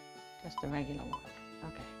 Just the regular one.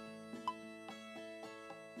 Okay.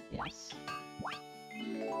 Yes.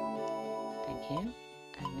 Thank you.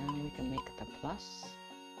 And now we can make the plus.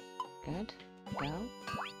 Good. Go.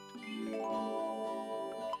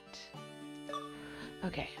 Great.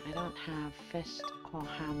 Okay, I don't have fist or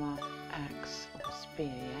hammer, axe or spear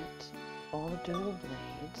yet. All dual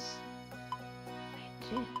blades. I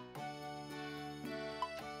do.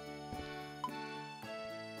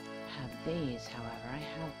 These, however, I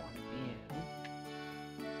have one of you.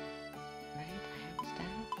 Right? I have a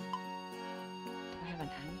staff. Do I have an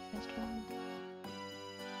amethyst one?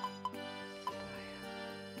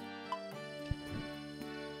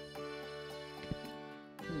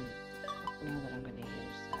 I don't know that I'm going to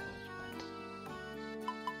use those, but...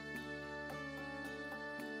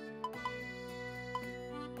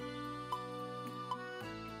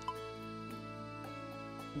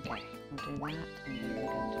 Okay, we'll do that, and then we're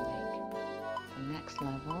going to make the next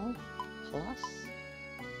level, plus,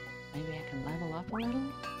 maybe I can level up a little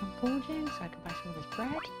on forging so I can buy some of this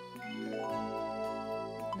bread?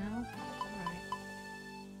 No? Alright.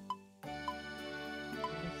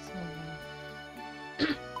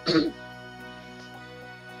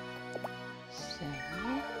 So,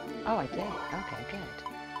 oh, I did. Okay, good.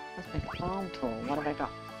 Let's make a farm tool. What have I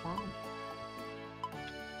got? Farm.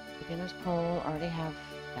 Beginner's pole, already have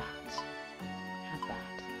that. Have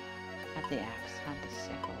that. Have the axe, have the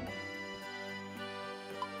sickle.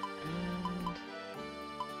 And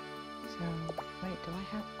so, wait, do I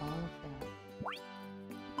have all of the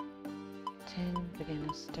tin,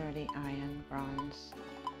 beginner, sturdy, iron, bronze?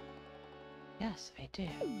 Yes, I do.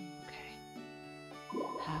 Okay.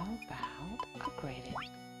 How about upgrading?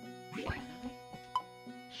 Can I?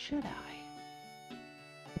 Should I?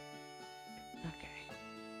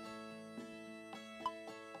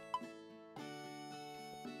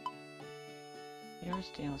 You're a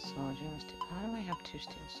steel sword, you're a steel... How do I have two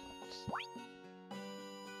steel swords?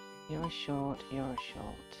 You're a short, you're a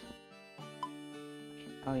short.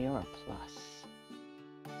 Oh, you're a plus.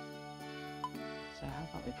 So how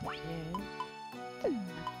about we put you... there.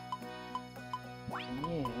 And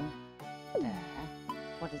you... there.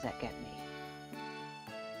 What does that get me?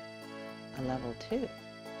 A level 2.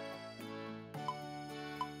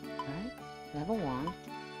 Right? Level 1.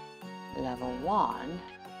 Level 1.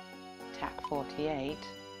 Attack 48,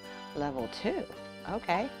 level 2.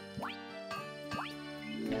 Okay.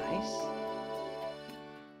 Nice.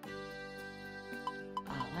 I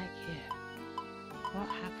like you. What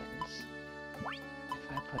happens if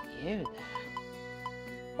I put you there?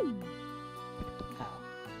 Oh.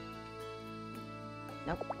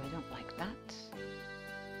 Nope, we don't like that.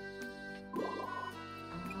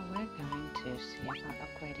 We're going to see about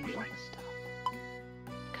upgrading other stuff.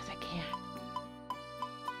 Because I can't.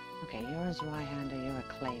 Okay, you're a Zweihander, you're a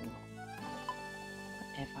Claymore.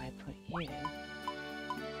 But if I put you there,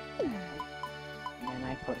 and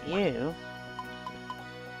I put you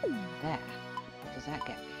there, what does that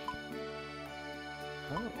get me?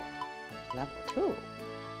 Oh, level 2.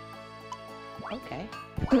 Okay.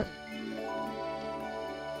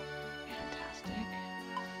 Fantastic.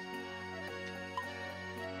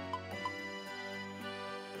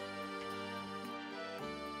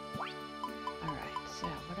 Alright, so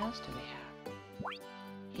what else do we have?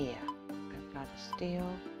 Here, I've got a steel.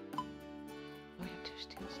 Oh, I have 2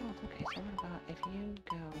 steel swords. Okay, so what about if you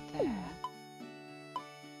go there,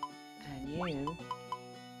 and you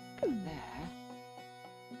go there?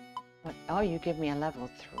 What? Oh, you give me a level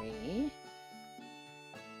 3.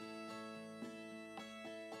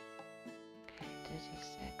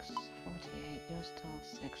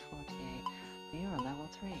 648. You're a level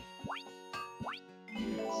 3.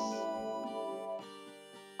 Yes.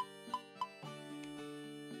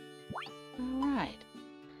 Alright.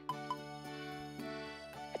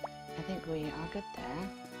 I think we are good there.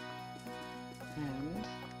 And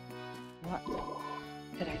what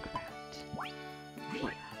could I craft?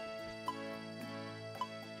 Here.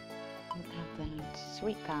 Don't have that.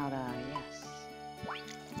 Sweet powder, yes.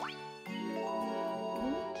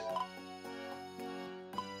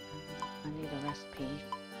 I need a recipe.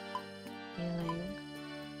 Healing.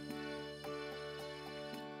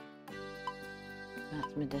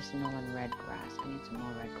 That's medicinal and red grass. I need some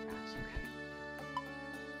more red grass. Okay.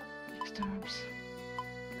 Next herbs.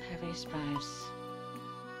 Heavy spice.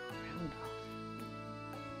 Round off.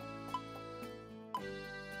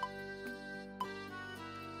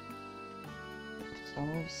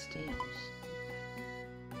 Dissolve steels.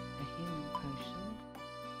 A healing potion.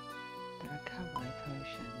 The recovery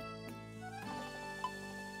potion.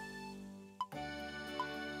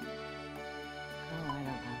 Oh, I don't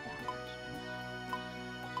have that much.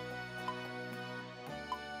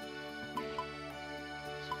 Okay.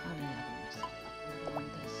 So probably level myself up on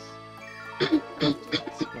this.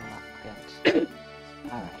 Let's skill up good.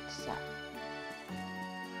 Alright, so.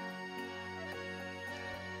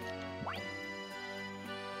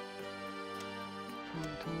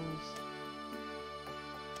 Frontals.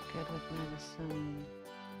 Good with medicine.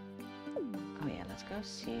 Oh yeah, let's go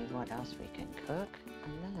see what else we can cook.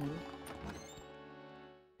 And then I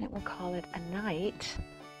think we'll call it a night.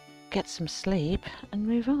 Get some sleep and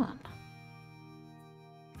move on.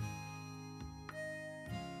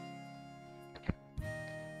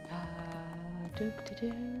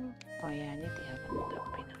 Oh yeah, I need the oven. That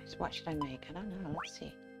would be nice. What should I make? I don't know. Let's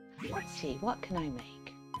see. Let's see. What can I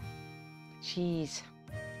make? Cheese.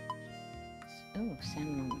 Oh,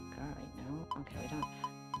 salmon on the curry. No. Okay, we don't. I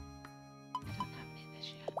don't have any of this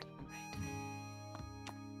yet.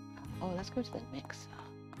 All right. Oh, let's go to the mixer.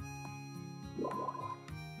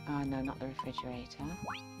 Oh no, not the refrigerator.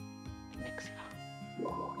 The mixer.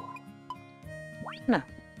 No.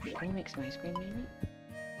 Can we make some ice cream maybe?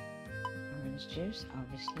 Orange juice,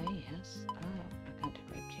 obviously, yes. Oh, I can't do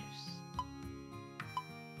grape juice.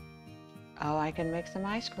 Oh, I can make some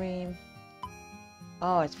ice cream.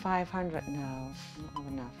 Oh, it's 500. No, I don't have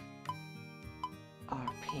enough.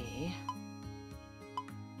 RP.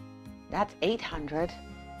 That's 800.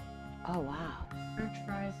 Oh, wow. French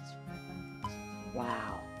fries is 560.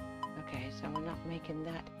 Wow. Okay, so we're not making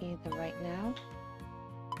that either right now.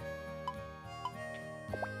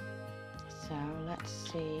 So let's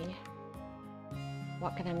see.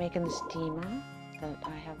 What can I make in the steamer that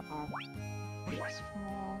I have our mix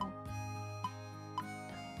for?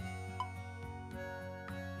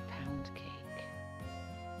 Pound cake.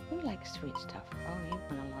 Who likes sweet stuff? Oh, you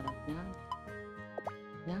want a lot of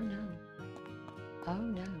no. No. Oh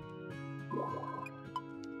no.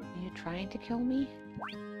 Are you trying to kill me?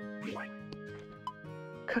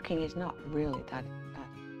 Cooking is not really that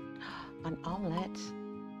an omelette.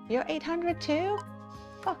 You're 800 too?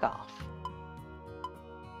 Fuck off.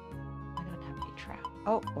 I don't have any trout.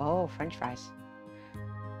 Oh, whoa, French fries.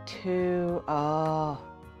 2. Oh.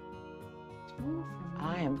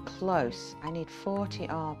 I am close. I need 40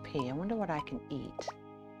 RP. I wonder what I can eat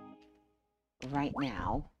right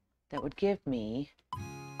now that would give me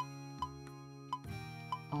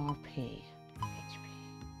RP. HP.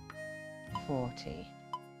 40.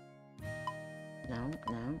 No.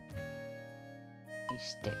 A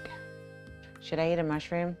stick. Should I eat a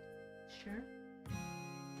mushroom? Sure.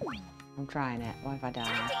 I'm trying it. What if I Time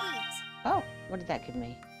die? to eat. Oh, what did that give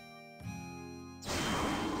me?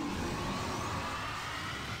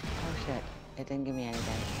 Oh shit, it didn't give me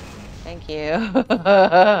anything. Thank you.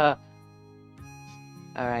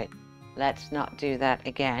 Alright, let's not do that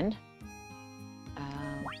again.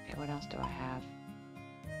 Okay, what else do I have?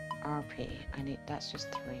 RP, that's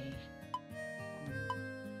just 3.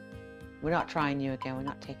 We're not trying you again, we're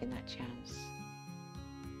not taking that chance.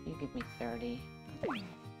 You give me 30. Okay.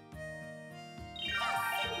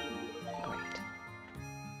 Great.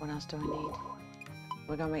 What else do I need?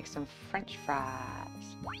 We're gonna make some French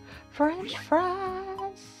fries. French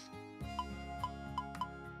fries!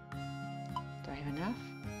 Do I have enough?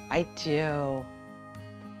 I do.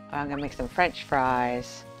 I'm gonna make some French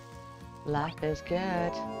fries. Life is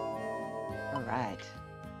good. Alright.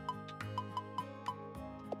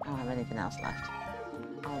 I don't have anything else left.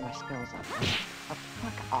 All my skills up. Oh,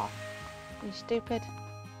 fuck off. You stupid.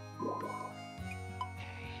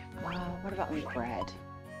 What about my bread?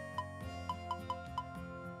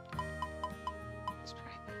 Let's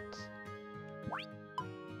try that.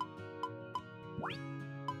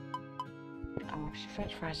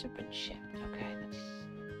 French fries have been shipped. Okay,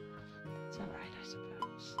 that's alright, I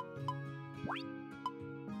suppose.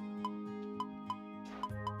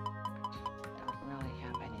 Don't really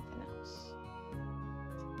have anything else.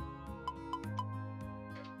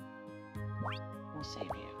 We'll save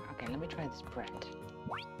you. Okay, let me try this bread.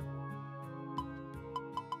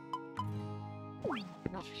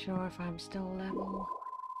 Not sure if I'm still level.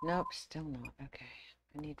 Nope, still not. Okay,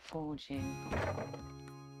 I need forging.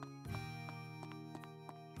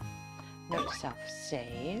 Note to self,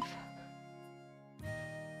 save.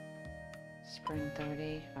 Spring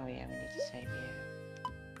 30. Oh yeah, we need to save you.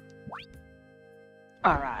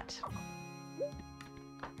 Alright.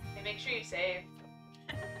 Hey, make sure you save.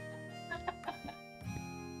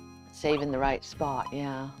 Save in the right spot,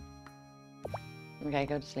 yeah. Okay,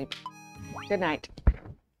 go to sleep. Good night.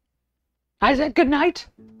 I said good night!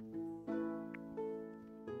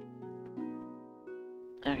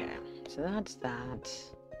 Okay, so that's that.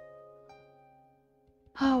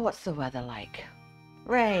 Oh, what's the weather like?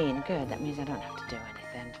 Rain, good, that means I don't have to do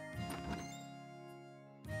anything.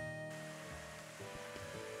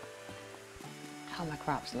 How are my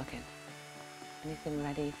crops looking? Anything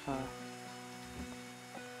ready for...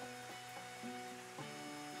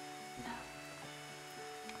 No.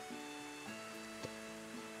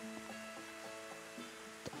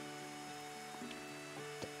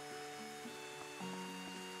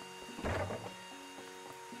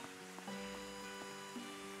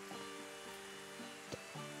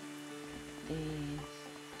 These.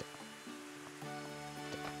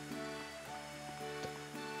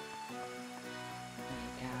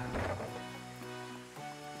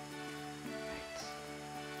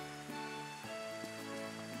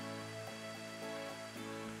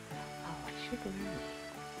 Should really.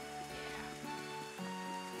 Yeah.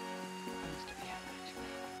 What else do we have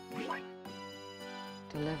actually?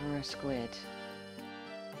 Deliver a squid.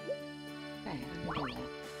 Okay, I'm gonna do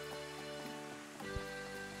that.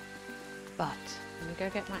 But let me go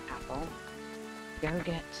get my apple, go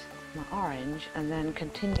get my orange, and then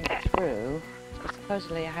continue through. Because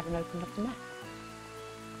supposedly I haven't opened up the map.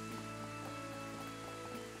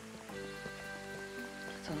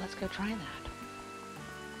 So let's go try that.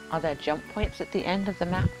 Are there jump points at the end of the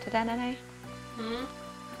map to Denene? Hmm?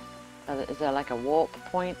 Is there like a warp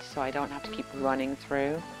point so I don't have to keep running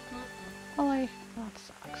through? Oh, that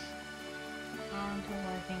sucks. Until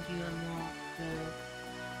I think you unlock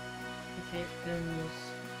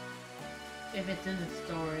if it's in the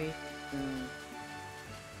story.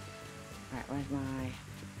 Right, where's my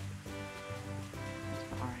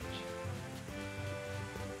orange?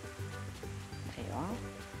 There you are.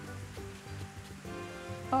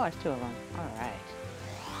 Oh, it's two of them. Alright.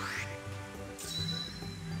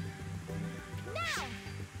 Now!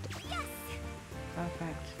 Yes!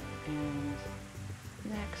 Perfect. And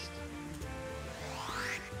next.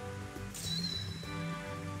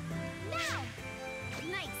 Now!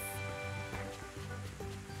 Nice!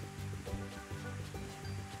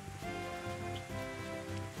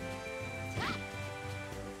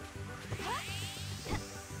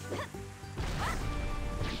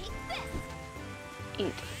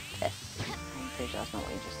 Eat this. I'm pretty sure that's not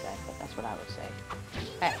what you just said, but that's what I would say.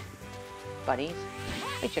 Hey, buddies,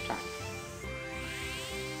 it's your turn.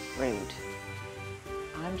 Rude.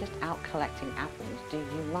 I'm just out collecting apples. Do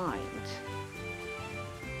you mind?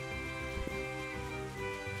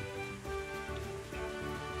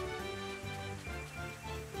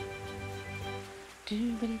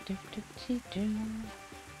 Do-ba-dee-do-do-dee-do.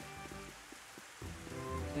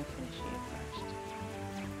 Go finish you first.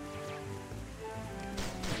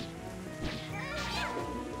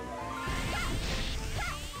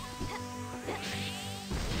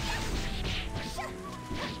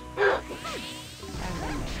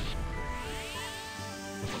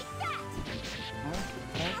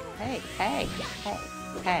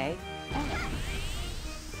 Hey. Alright,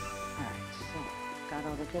 so got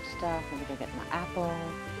all the good stuff. Let me go get my apple.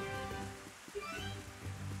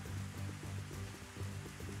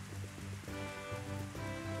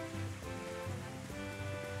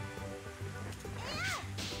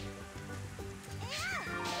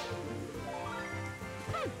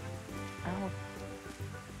 Oh.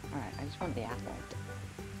 Alright, I just want the apple.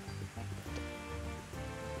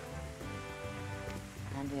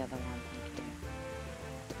 And the other one, thank you.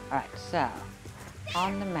 Alright, so,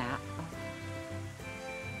 on the map, I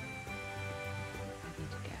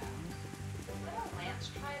need to go. Lance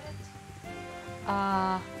tried it?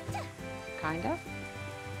 Kind of.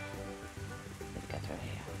 Let's go through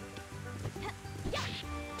here.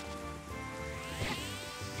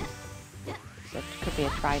 So it could be a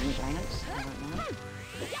trident lance, I don't know.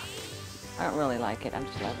 I don't really like it. I'm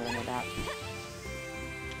just leveling it up.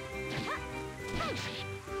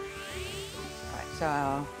 Alright, so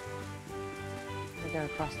I'm gonna go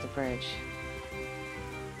across the bridge.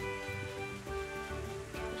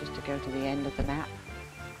 Just to go to the end of the map.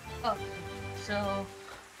 Oh, so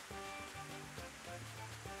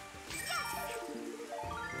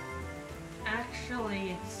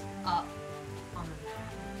actually it's up on the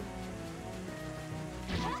map.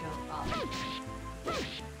 And you go up.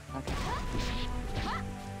 Okay.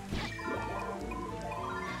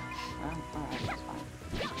 Oh, alright, that's fine.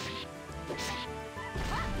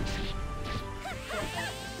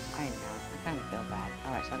 I know, I kind of feel bad.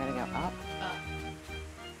 Alright, so I gotta go up. Up.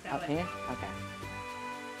 That Up way. here? Okay.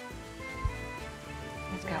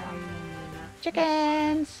 Let's go. Where are you on the map?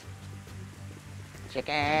 Chickens!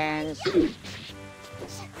 Chickens!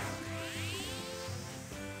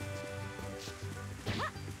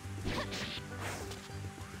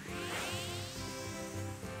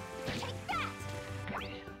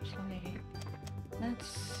 Okay, actually,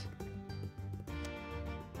 let's...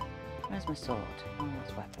 Where's my sword? Oh,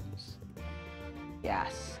 that's weapons.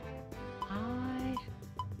 Yes.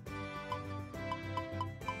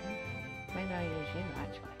 Maybe I'll use you,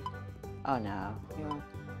 actually. Oh no, you're...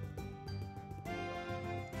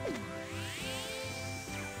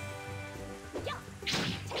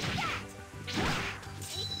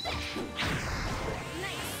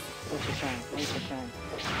 What's your turn? What's your turn?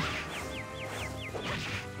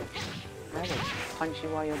 I will punch you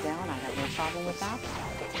while you're down. I have no problem with that.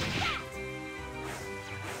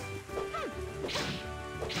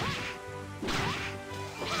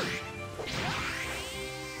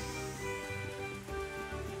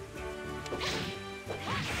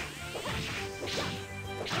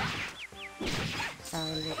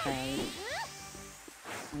 Sorry, sorry.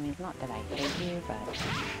 I mean, not that I hate you, but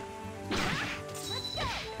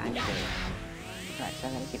kind of do. Right, so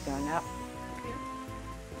I'm gonna keep going up.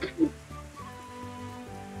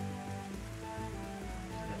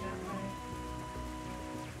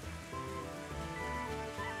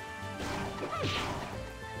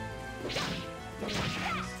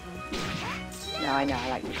 No, I know, I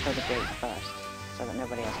like to kill the gate first, so that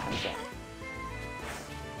nobody else comes in.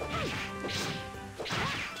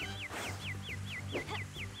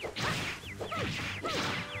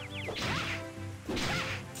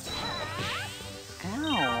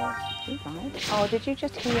 Ow! You fine? Oh, did you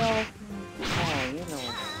just heal? Oh, you know.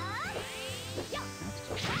 That's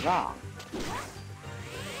just wrong. You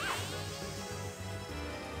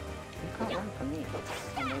can't run from me.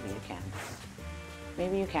 Oh, maybe you can.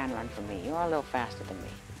 Maybe you can run from me. You are a little faster than me.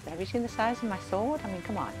 Have you seen the size of my sword? I mean,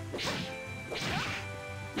 come on.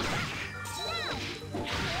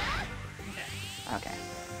 Okay.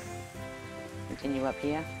 Continue up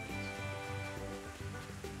here.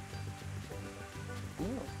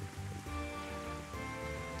 Ooh.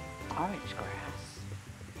 Orange grass.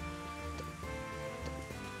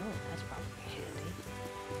 Oh, that's probably handy.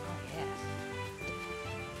 Oh, yes.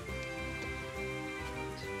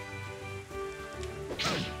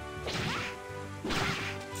 Oh,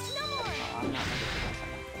 I'm not ready for this.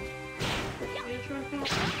 Are you trying to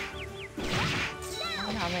Oh,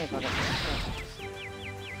 no, I may as well get this.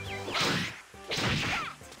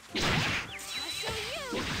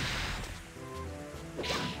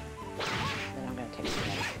 Then I'm going to take some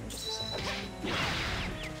medicine in just a second.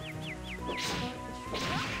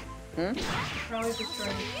 Hmm? probably destroy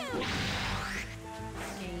the gate?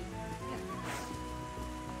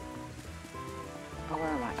 Oh, where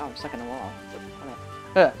am I? Oh, I'm stuck in the wall.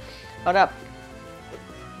 Hold up. Hold up.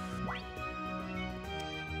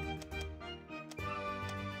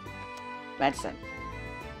 Medicine.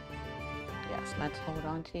 Yes, let's hold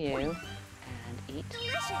on to you. And eat.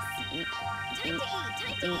 Delicious. Eat. Time to eat. Time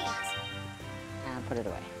to Eat. eat. And put it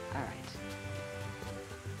away. Alright.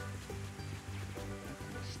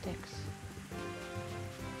 Sticks.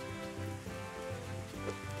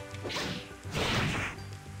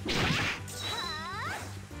 Huh?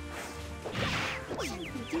 I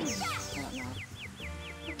don't know.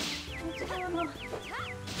 What's going on?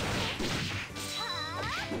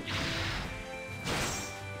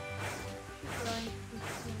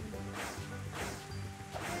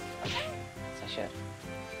 Yes, I should.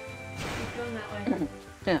 Keep going that way.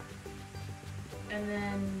 Yeah. And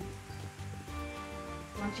then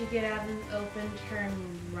once you get out in the open, turn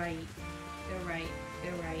right. Go right. Go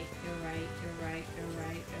right. Go right. Go right. Go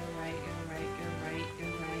right. Go right. Go right. Go right. Go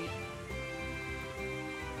right.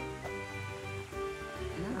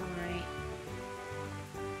 Go right.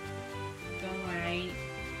 Go right.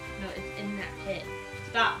 No, it's in that pit.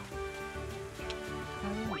 Stop.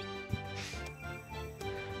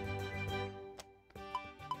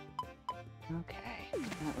 Okay, I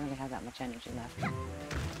don't really have that much energy left.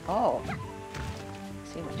 Oh, I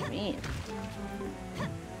see what you mean.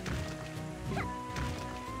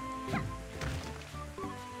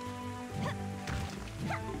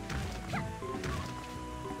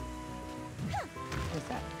 Who's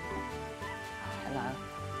that? Oh, hello.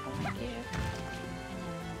 I like you.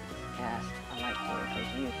 Yes, I like you because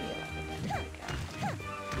you heal everything. There we go.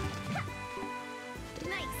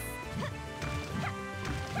 Nice.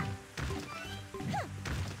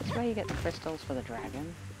 This is where you get the crystals for the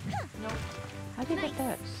dragon. Nope. How do you get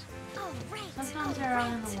Nice. those? All right. Sometimes all they're out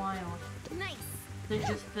in right. the wild. Nice. They're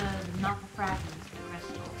just not the fragments, the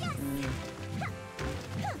crystals. Mm.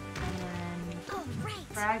 And then All right.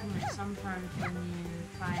 fragments sometimes when you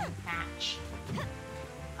try and catch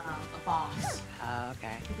a boss. Oh,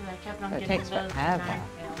 okay. Because I kept on So it getting takes those forever. nine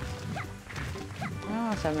fails.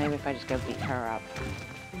 Oh, so maybe if I just go beat her up.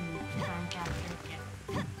 And try and capture it.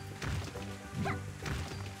 Yeah.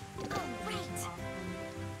 All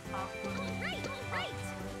right.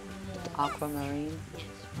 Aquamarine. Yes.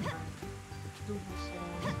 Double soul.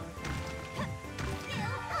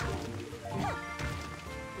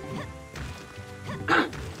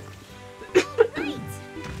 Great.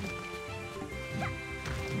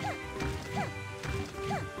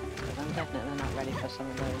 Because I'm definitely not ready for some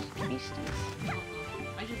of those beasties.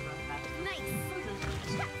 I just run fast. Nice.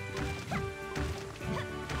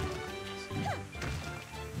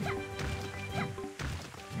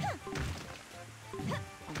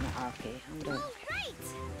 I'm not RP. I'm doing All okay. right.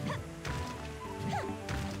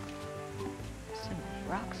 So many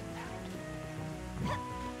rocks about.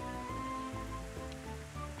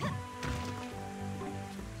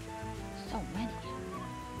 So many.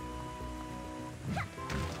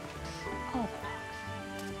 All the rocks.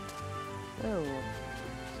 Ooh.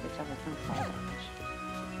 Good job with no fall damage.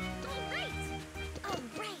 All right. All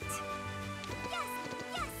right. Yes. Yes.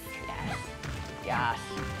 Yes. Yes.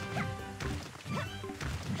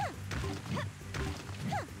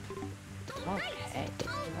 All right. Okay.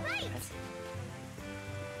 All right.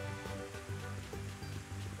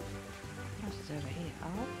 What else is over here? Oh,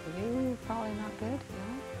 you probably not good, no?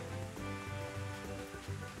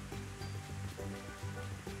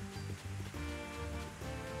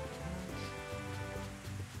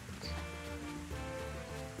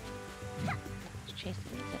 It's chasing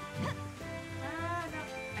me, is it? No.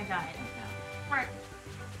 I got it. Right.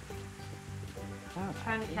 Oh,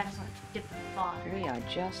 Trying to catch some different fodder. we are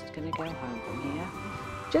just gonna go home from here.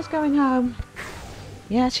 Just going home.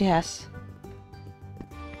 Yes, yes.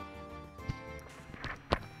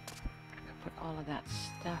 Put all of that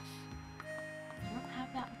stuff. I don't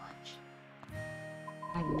have that much.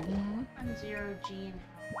 I know. I'm 0G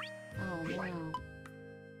now. Oh no.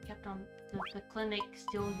 Kept on the clinic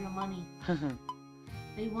steals your money.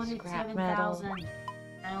 They wanted Scrap metal. 7,000.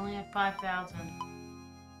 I only have 5,000.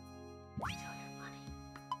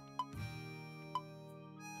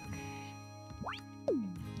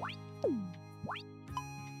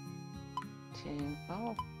 Steal your money.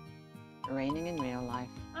 Oh, raining in real life.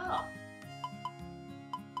 Oh.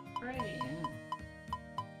 Great. Yeah.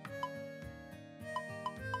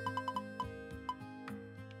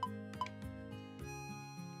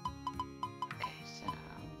 Okay, so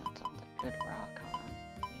that's all the good rock on.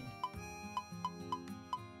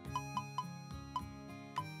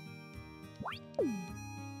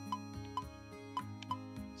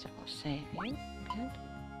 So we'll save you. Good.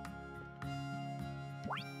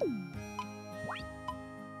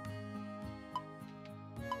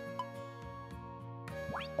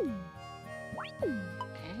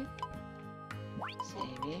 Okay.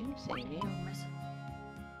 Save you, save you, save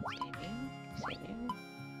you, save you.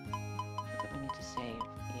 Okay, we need to save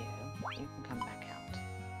you. You can come back out.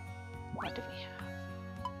 What do we have?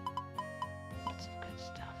 Lots of good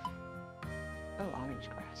stuff. Oh, orange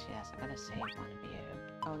grass, yes, I gotta save one of you.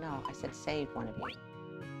 Oh no, I said save one of you.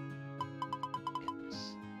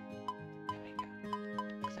 Goodness. There we go.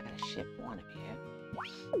 Because I gotta ship one of you.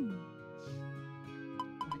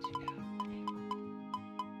 Where'd you go? There you are.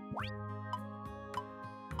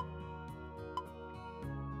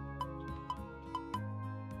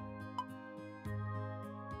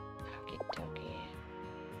 Okie dokie.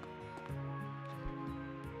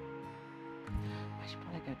 I should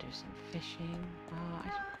probably go do some fishing. I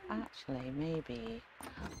should, actually, maybe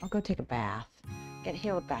I'll go take a bath. Get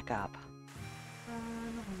healed back up. Oh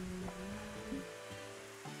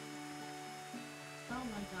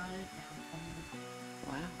my god, it's down.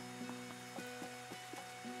 Wow.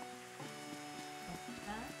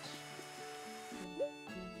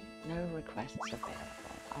 No requests available.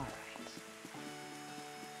 Alright.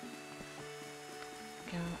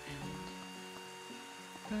 Go and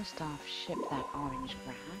First off, ship that orange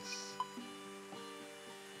grass.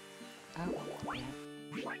 Oh, yeah.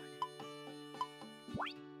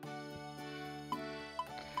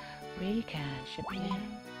 We can ship it in.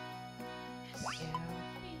 Thank you.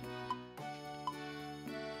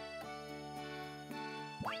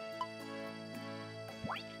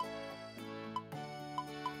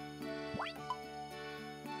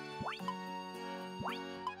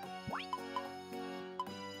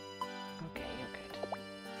 Okay, you're good.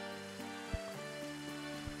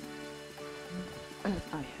 Oh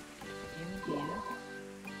yeah, you in here.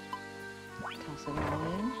 Toss it all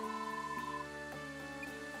in.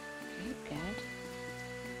 Okay, good.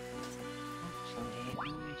 Actually,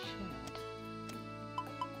 I should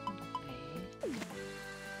probably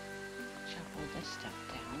chop all this stuff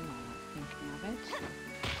down while I'm thinking of it.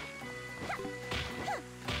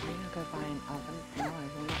 I'm gonna go buy an oven. No, I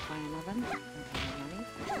will not buy an oven. I don't have any money.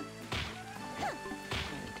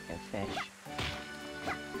 I need to go fish.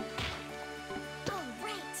 All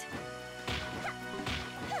right.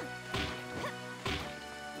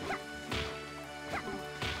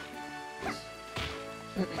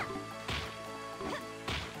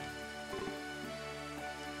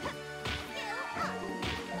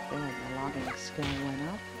 Good, the logging skill went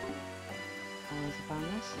up. Always a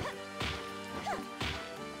bonus.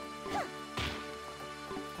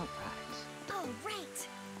 Alright. All right.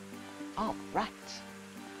 Alright.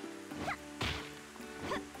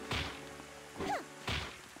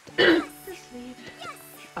 Just leave. Yes.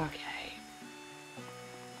 Okay.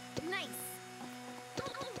 Nice.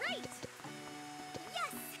 All right.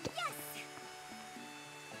 Yes. Yes.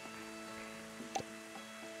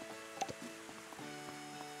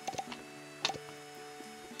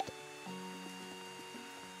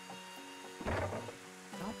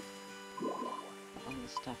 Oh. All the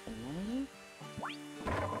stuff in there.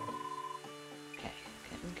 Okay,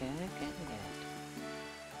 getting good, getting good.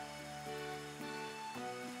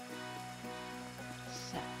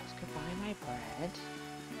 So, let's go buy my bread.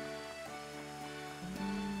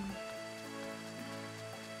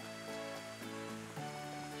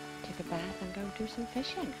 Take a bath and go do some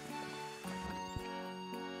fishing.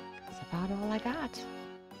 That's about all I got.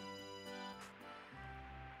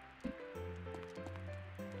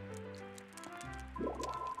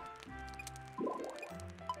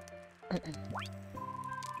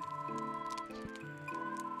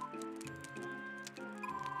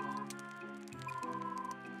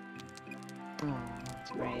 Oh,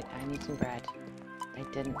 that's great. I need some bread. I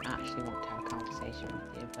didn't actually want to have a conversation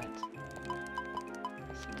with you, but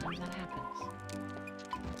sometimes that happens.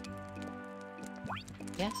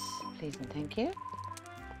 Yes, please and thank you.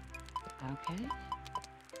 Okay.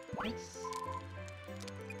 Yes.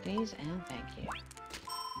 Please and thank you.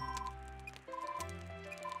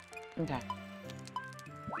 Okay.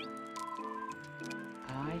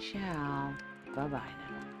 I shall. Bye-bye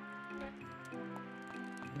now.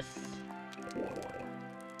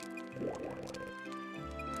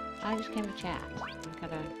 I just came to chat. I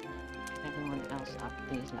gotta get everyone else up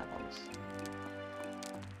these levels.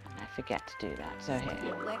 I forget to do that, so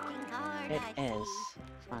here. Working hard. It I is see.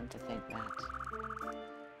 fun to think that.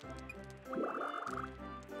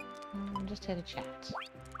 I'm just here to chat.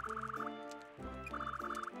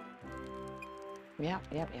 Yep.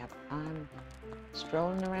 I'm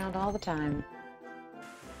strolling around all the time.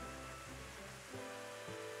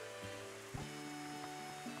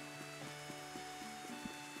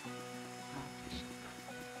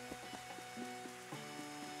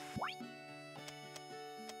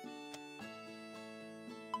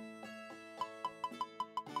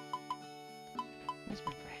 Where's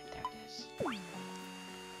my bread? There it is.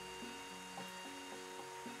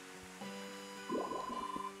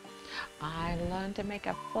 I learned to make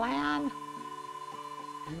a flan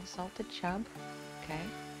and salted chub. Okay.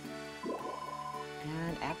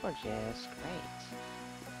 And apple juice. Great.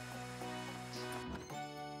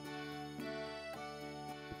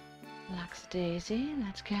 Laxdaisy,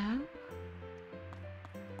 let's go.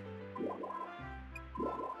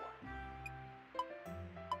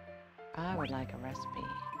 I would like a recipe.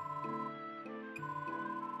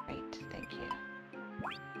 Great, thank you.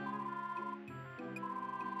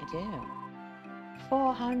 I do.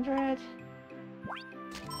 400?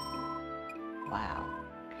 Wow.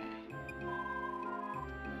 Okay.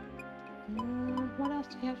 What else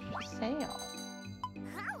do you have for sale?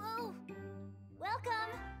 Hello.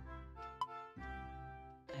 Welcome.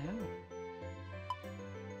 Oh.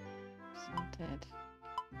 Salted.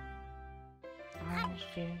 Orange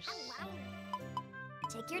juice. Oh, wow.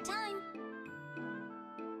 Take your time.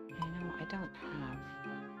 You know, I don't have.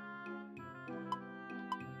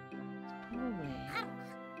 It's probably.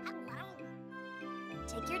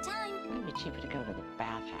 Take your time. Might be cheaper to go to the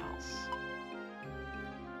bathhouse.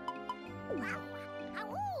 Ow.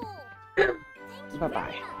 Thank you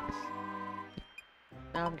Bye-bye. very much.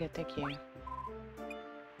 No, I'm good, thank you. Alright,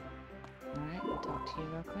 I'll talk to you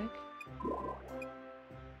real quick.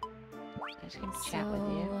 I just came to chat with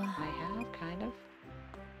you. So- I have, kind of.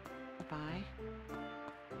 Bye-bye.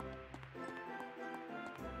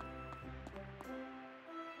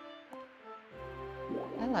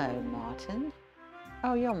 Hello, Martin.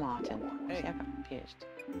 Oh, you're Martin. Hey. See, I got confused.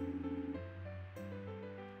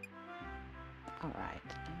 Alright.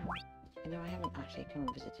 You know, I haven't actually come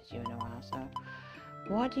and visited you in a while, so...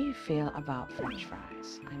 What do you feel about French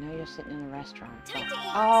fries? I know you're sitting in a restaurant. Time to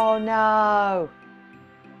eat. Oh, no!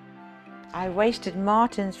 I wasted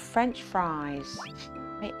Martin's French fries.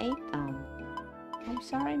 I ate them. I'm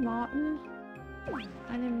sorry, Martin.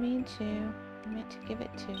 I didn't mean to. I meant to give it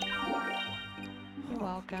to you. You're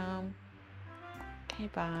welcome. Okay,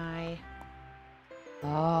 bye.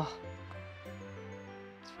 Oh.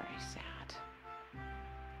 It's very sad.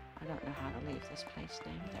 I don't know how to leave this place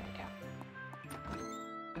now. There we go.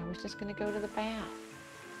 I was just gonna go to the bath.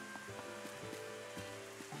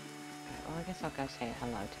 Alright, well, I guess I'll go say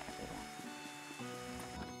hello to everyone.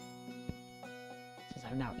 Since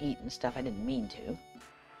I've now eaten stuff I didn't mean to.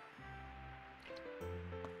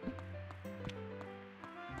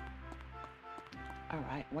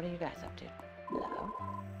 Alright, what are you guys up to? Hello?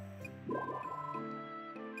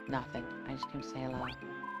 Nothing. I just came to say hello.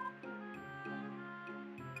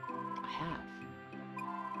 I have.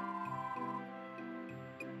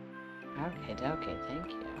 Okay, okay, thank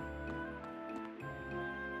you.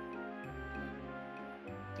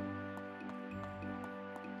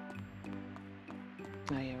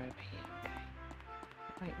 Oh, you're over here, okay.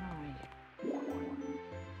 Wait, where are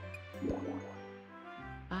you?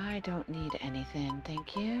 I don't need anything,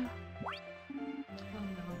 thank you. Oh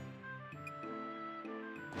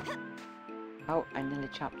no. Oh, I nearly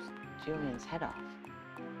chopped Julian's head off.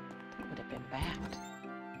 That would have been bad.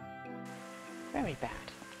 Very bad.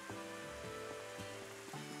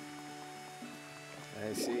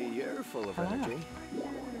 I see you're full of Hello. energy.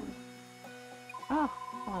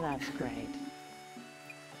 Oh, that's great.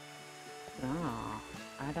 Oh,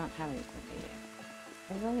 I don't have anything for you.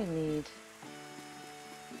 I really need...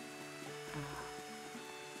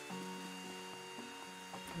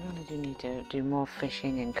 I really do need to do more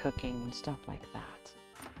fishing and cooking and stuff like that.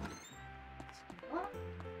 Still up?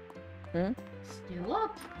 Hmm? Still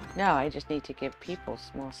up? No, I just need to give people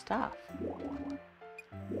more stuff.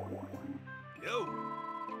 Yo,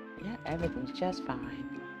 Yeah, everything's just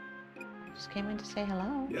fine. Just came in to say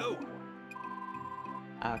hello. yo.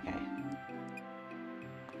 Okay.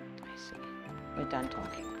 I see. We're done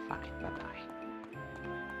talking. Fine. Bye-bye.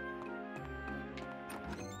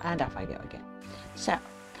 And off I go again. So,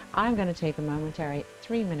 I'm going to take a momentary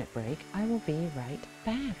 3-minute break. I will be right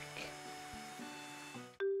back.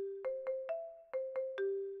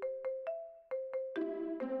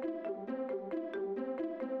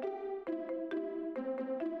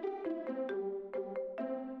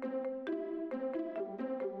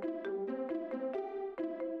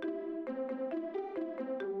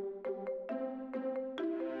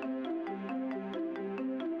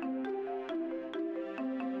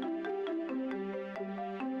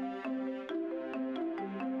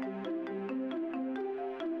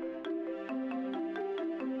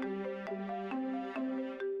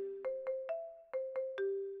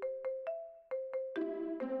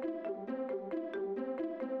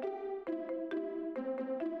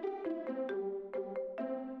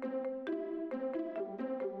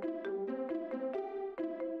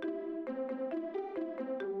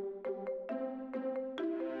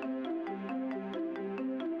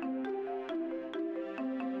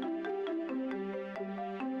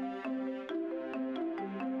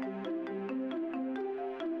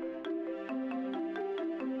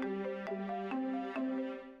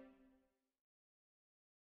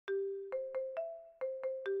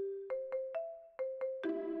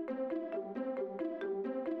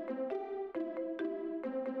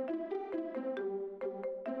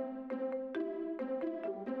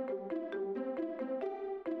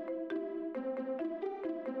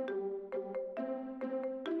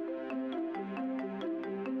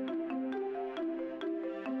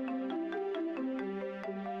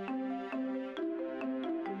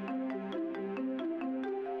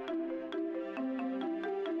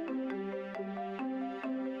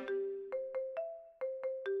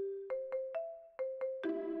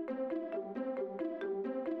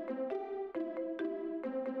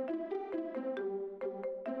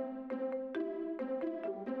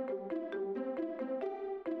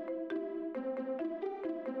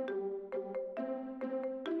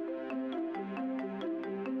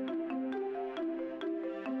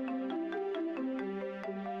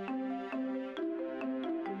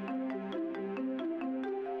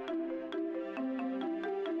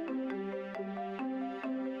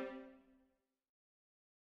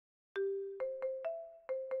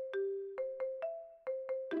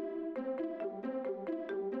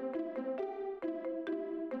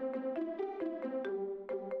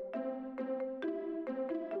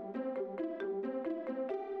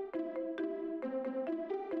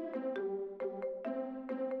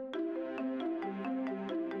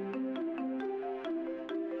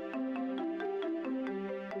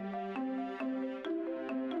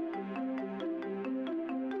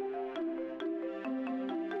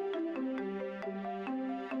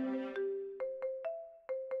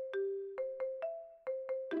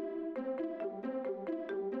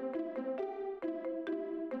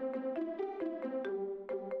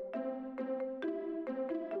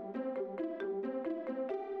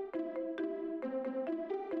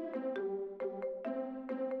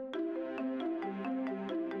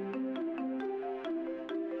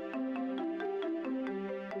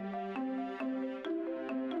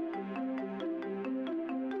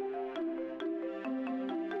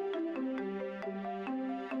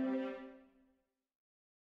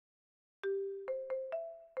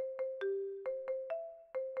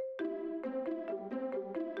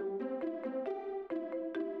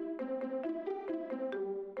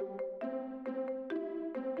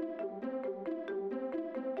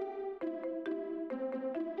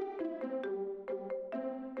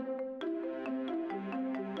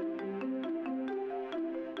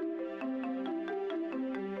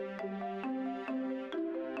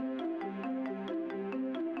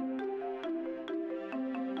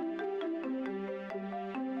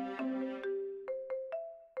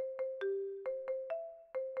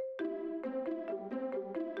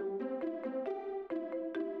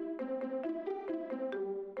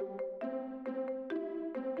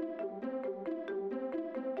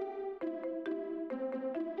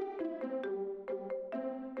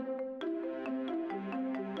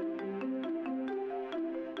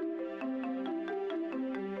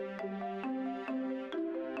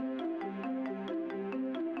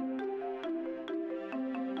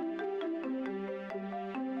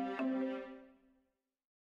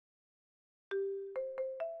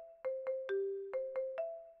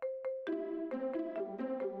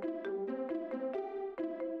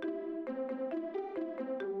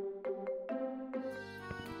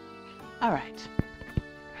 Alright.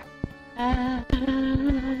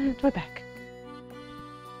 And we're back.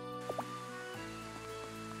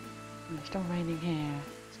 It's still raining here.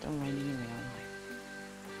 It's still raining in real life.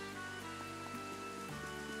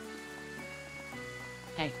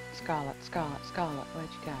 Hey, Scarlet, Scarlet, Scarlet, where'd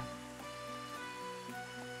you go?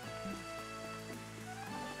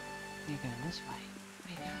 You're going this way.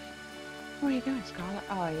 Where are you going? Where are you going, Scarlet?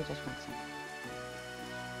 Oh, you just went somewhere.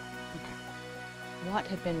 Okay. What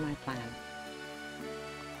had been my plan?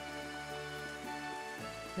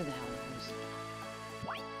 Who the hell knows?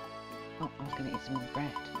 Oh, I was going to eat some more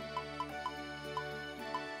bread.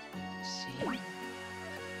 See?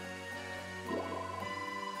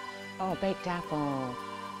 Oh, baked apple.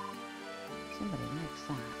 Somebody likes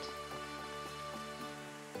that.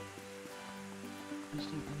 I just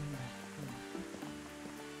don't remember.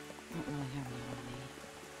 Don't really have any money.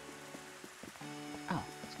 Oh,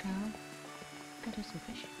 let's go do some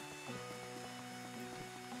fishing.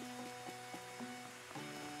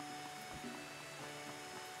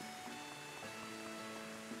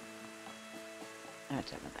 Oh,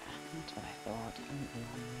 it's over there. That's what I thought.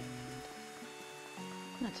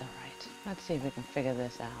 That's alright. Let's see if we can figure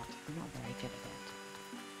this out. I'm not very good at it.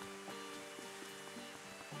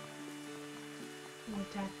 You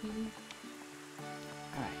attacking?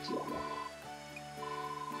 Alright.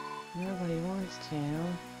 Nobody wants to.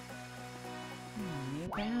 Oh, you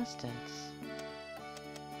bastards.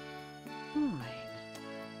 Fine.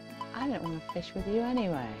 I didn't want to fish with you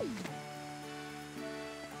anyway.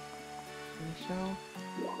 You sure?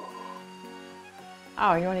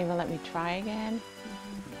 Oh, you won't even let me try again?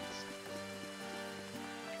 Yes.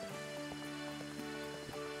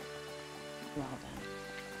 Well done.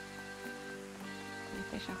 Can you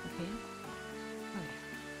fish off of here? Oh yeah.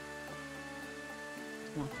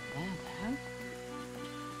 There's nothing there though.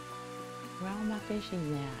 Where are my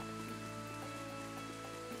fishies at?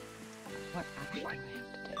 What action do I have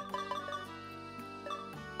to do?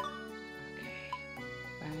 Okay.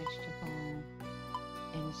 Vegetable.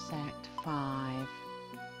 Insect 5.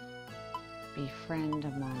 Befriend a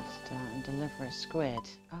monster and deliver a squid.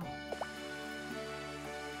 Oh.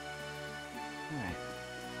 Alright.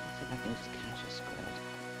 Let's see if I can just catch a squid.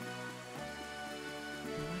 I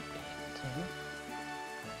might be able to.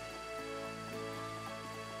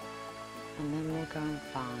 And then we'll go and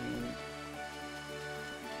find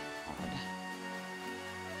odd.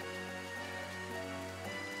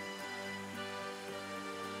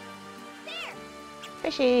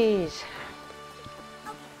 Fishies!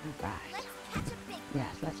 Alright.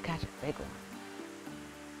 Yes, let's catch a big one.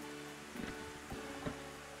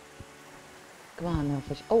 Come on, little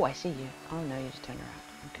fish. Oh, I see you. Oh no, you just turned around.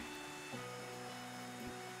 Okay.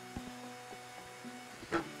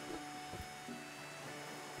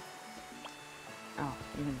 Oh,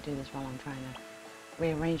 you're gonna do this while I'm trying to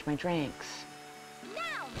rearrange my drinks.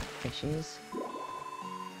 Now! Fishies.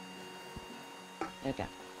 There we go.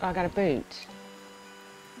 Oh, I got a boot.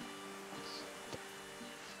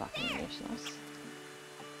 Fucking useless.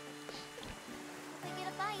 They get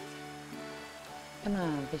a bite. Come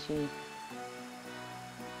on, fishy.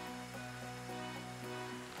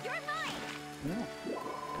 You're mine! No,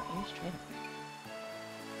 got you straight away.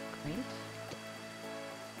 Great.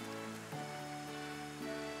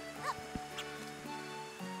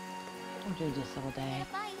 I'll do this all day. Get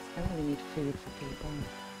a bite. I really need food for people.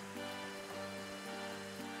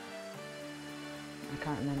 I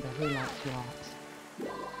can't remember who likes what.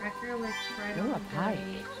 Cracker licks right Ooh, on a the pie.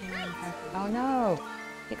 plate and pepper. Oh no!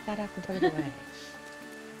 Pick that up and put it away.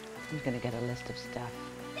 I'm just gonna get a list of stuff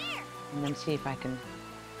There! and then see if I can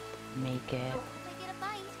make it. They get a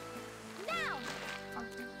bite. Now!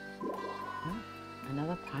 Oh,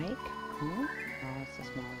 another pike? Hmm? Oh, it's the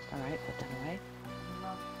smallest. Alright, put that away.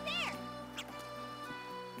 There!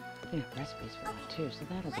 We have recipes for that too, so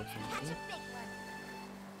that'll be Let's catch handy. a big one.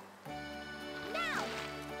 Now!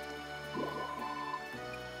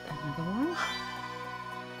 Another one.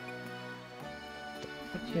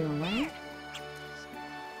 Put you away.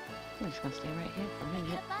 I'm just gonna stay right here for a They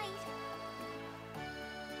minute. get a bite.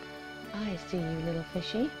 I see you, little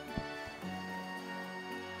fishy.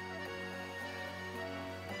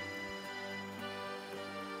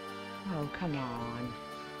 Oh, come on.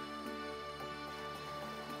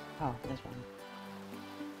 Oh, there's one.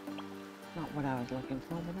 Not what I was looking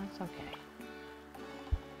for, but that's okay.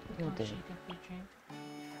 You'll do. Shake up your drink.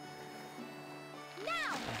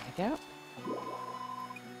 Now! There we go.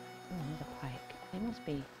 Oh, there's a pike. They must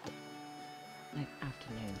be like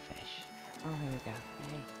afternoon fish. Oh, here we go.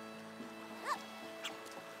 Hey.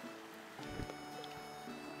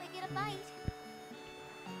 They get a bite.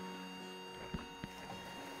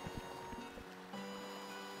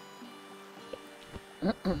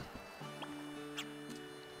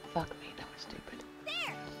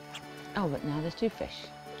 Oh, but now there's two fish.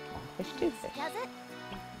 One fish, two fish. Does it?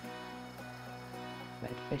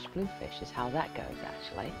 Red fish, blue fish is how that goes,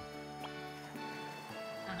 actually.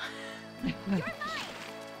 I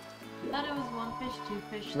thought it was one fish, two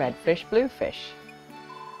fish. Red fish, blue fish.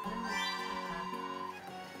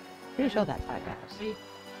 Pretty sure that's how it goes. Three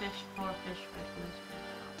fish, four fish, red fish.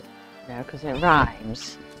 No, because it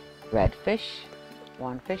rhymes. Red fish,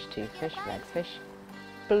 one fish, two fish, red fish,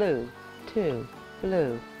 blue, two,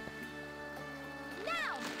 blue.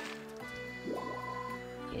 Now!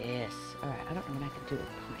 Yes. Alright, I don't know what I can do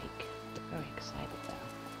with pike. I'm very excited though.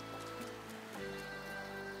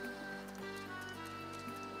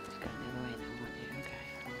 Just going the other way now, aren't you?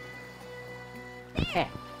 Okay.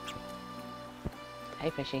 Here. Hey,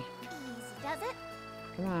 fishy. Easy does it?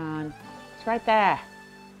 Come on. It's right there.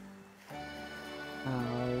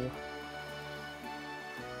 Oh.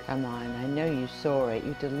 Come on. I know you saw it.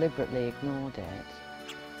 You deliberately ignored it.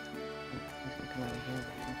 He's going to come over here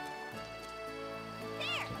then.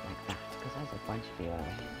 Do it like that, because there's a bunch of you over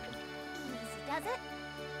here. Easy does it?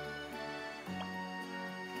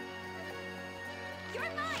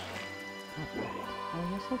 You're mine! Alright. Oh,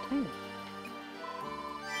 you're so tiny.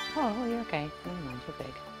 Oh, you're okay. Never mind, you're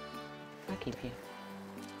big. I'll keep you.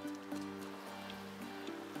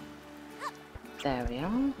 There we are.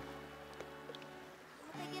 Hope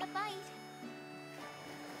I get a bite.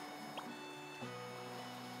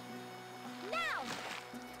 Now!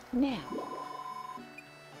 Now.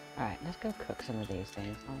 Alright, let's go cook some of these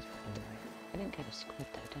things. I was hungry. I didn't get a squid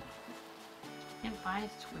though, did I? Can't buy a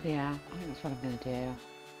squid. Yeah, I think that's what I'm going to do.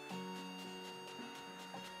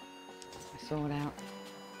 My sword out.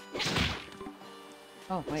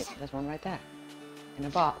 Oh, wait, there's one right there. In a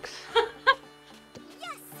box.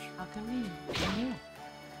 Yes! How come me? Right here.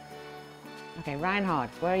 Okay, Reinhard,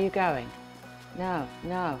 where are you going? No,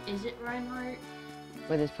 no. Is it Reinhardt?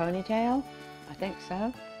 With his ponytail? I think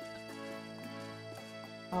so.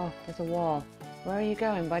 Oh, there's a wall. Where are you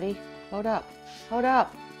going, buddy? Hold up. Hold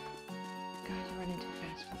up! Guys, you're running too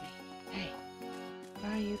fast for me. Hey,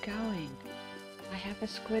 where are you going? I have a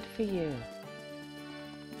squid for you.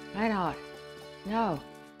 Reinhard! No!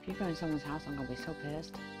 If you go in someone's house, I'm gonna be so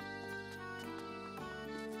pissed.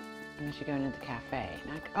 Unless you're going into the cafe.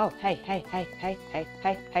 Oh, hey, hey, hey, hey, hey,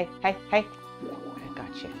 hey, hey, hey, hey! I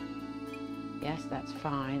got you. Yes, that's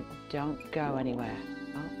fine. Don't go anywhere.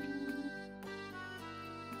 Oh.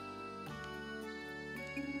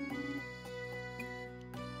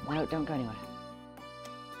 No, don't go anywhere.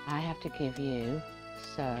 I have to give you,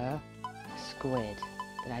 sir, a squid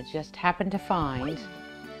that I just happened to find.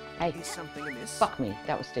 Hey, Is something amiss? fuck me.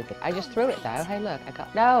 That was stupid. I just threw it though. Hey, look, I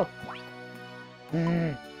got... No!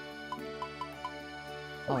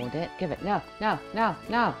 Hold it. Give it. No, no, no,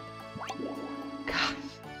 no! God.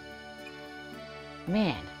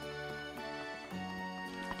 Man. I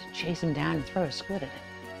have to chase him down and throw a squid at it.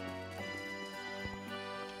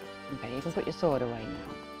 Okay, you can put your sword away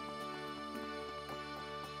now.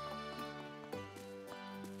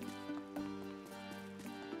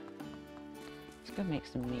 Let's go make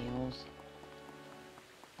some meals.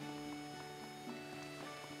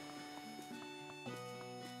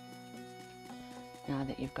 Now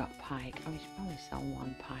that you've got pike, oh, you should probably sell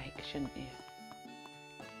one pike, shouldn't you?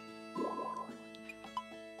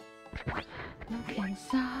 Look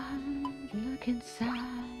inside, look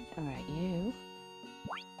inside. Alright, you.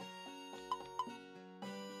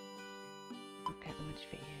 I'll get much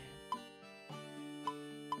for you.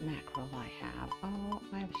 Mackerel I have. Oh,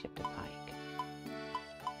 I have shipped a pike.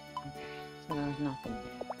 Okay, so there's nothing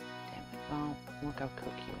there. Damn it. Well, we'll go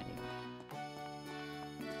cook you anyway.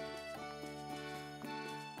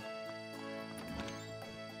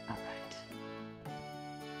 Alright.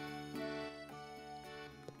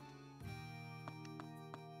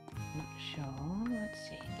 Not sure. Let's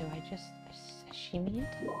see. Do I just sashimi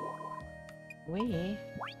it? We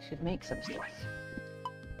should make some stuff.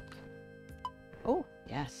 Oh,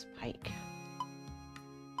 yes, pike.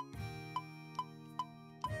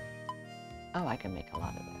 Oh, I can make a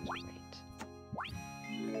lot of those. Great.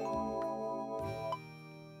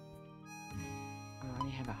 I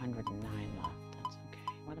only have 109 left. That's okay.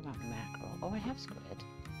 What about mackerel? Oh, I have squid.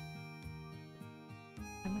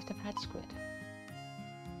 I must have had squid.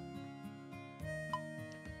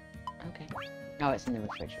 Okay. Oh, it's in the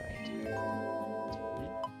refrigerator.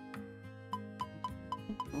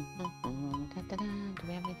 Do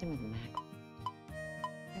we have anything with mackerel?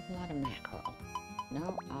 I have a lot of mackerel.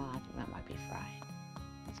 No? Oh, I think that might be fried.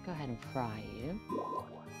 Let's go ahead and fry you.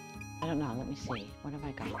 I don't know. Let me see. What have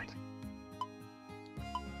I got?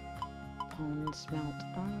 Pone smelt.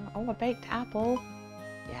 Oh, a baked apple.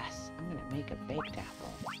 Yes, I'm going to make a baked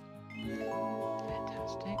apple.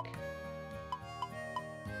 Fantastic.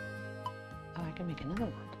 Oh, I can make another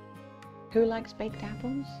one. Who likes baked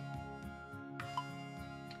apples?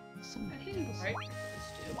 Somebody does. Right?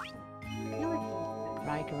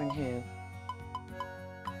 Riker and who?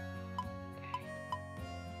 Okay.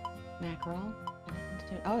 Mackerel? Anything to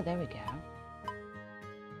do? Oh, there we go.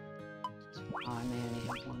 Oh, I may only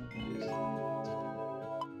have one of those.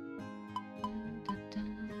 Dun, dun, dun.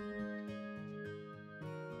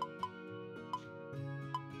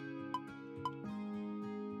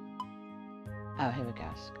 Oh, here we go.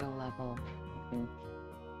 Skill level. I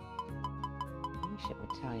wish it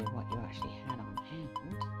would tell you what you actually had on hand.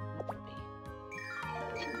 That would be.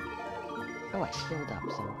 Oh, I filled up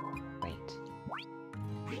some. Great.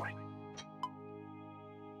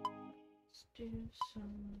 Let's do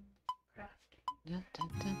some crafting. Dun, dun,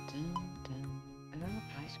 dun, dun, dun.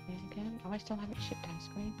 Oh, ice cream again? Oh, I still haven't shipped ice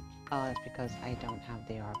cream? Oh, that's because I don't have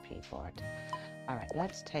the RP for it. Alright,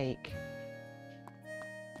 let's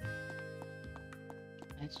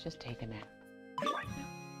just take a nap.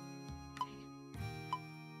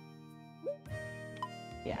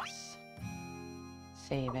 Yes.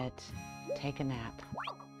 Save it. Take a nap.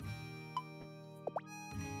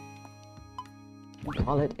 And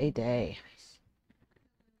call it a day.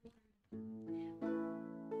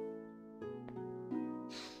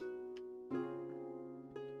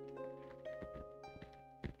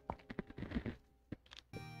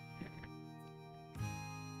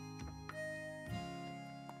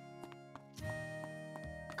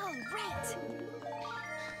 Oh, right.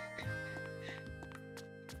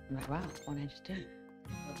 I'm like, wow, what did I just do?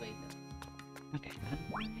 Oh, wait, no. Okay.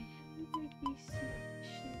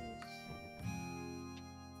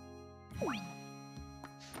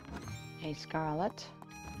 Hey, Scarlet.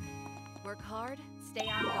 Work hard, stay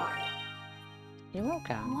on guard. You're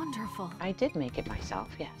welcome. Wonderful. I did make it myself,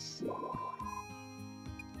 yes.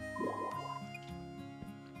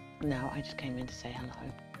 No, I just came in to say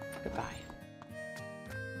hello. Goodbye.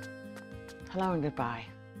 Hello and goodbye.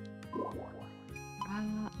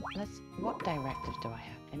 What directives do I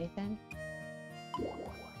have? Anything?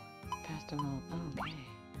 Festival, oh, okay.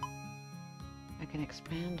 I can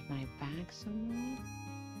expand my bag some more.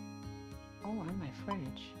 Oh, and my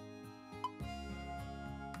fridge.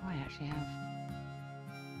 Oh, I actually have...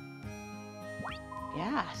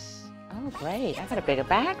 Yes! Oh, great, I got a bigger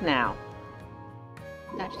bag now.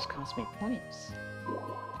 That just cost me points.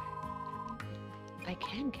 I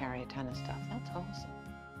can carry a ton of stuff, that's awesome.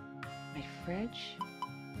 My fridge?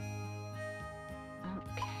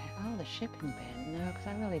 Okay, oh, the shipping bin. No, because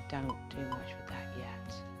I really don't do much with that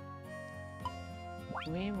yet.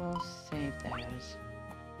 We will save those.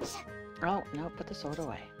 Oh, no, put the sword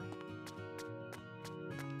away.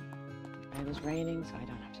 It was raining, so I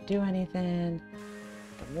don't have to do anything.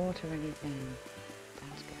 The water or anything.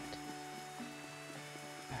 That's good.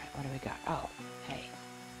 Alright, what do we got? Oh, hey.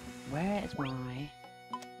 Where is my...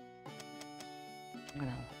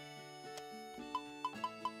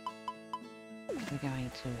 We're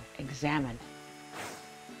going to examine.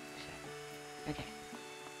 Okay.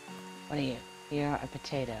 What are you? You're a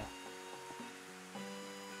potato.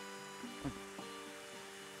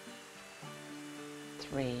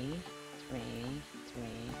 Three.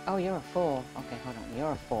 Oh, you're a 4. Okay, hold on.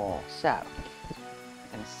 You're a 4. So, I'm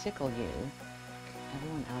going to sickle you.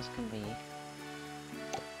 Everyone else can be...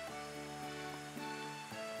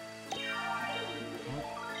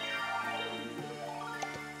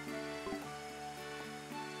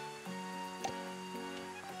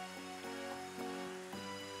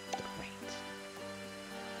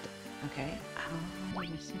 Okay, I'll do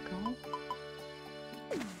my sickle.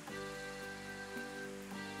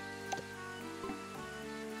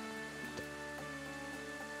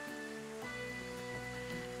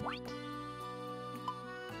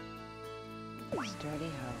 Sturdy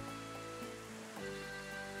hoe.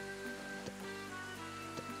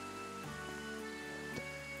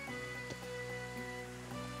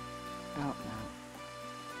 Oh, no.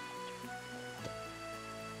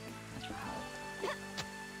 That's my hoe.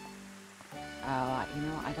 Oh, you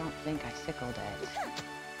know, I don't think I sickled it.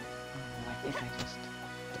 Oh, I think I just...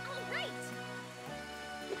 All right.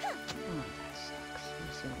 Oh, that sucks. Let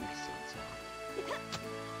me see what my seeds are.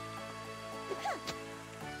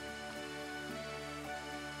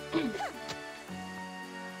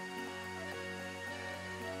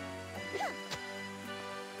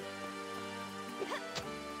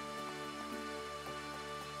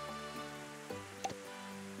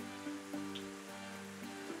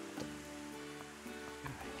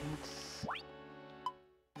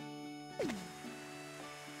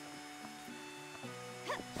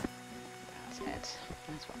 That's it.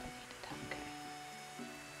 That's what we need.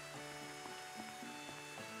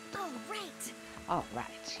 Oh, right. Oh,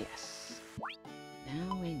 right, yes.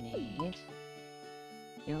 Now we need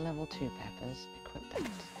your level 2 peppers. Equip that.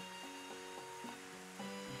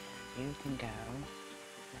 And you can go.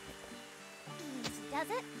 Easy does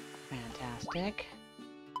it. Fantastic.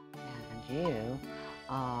 And you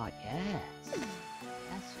are, yes.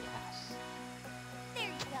 Yes, yes. There you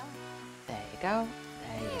go. There you go.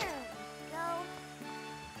 There you go. There we go.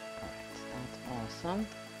 Alright, that's awesome.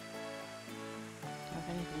 Do I have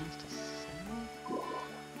anything else to sell?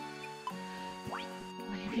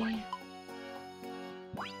 Maybe?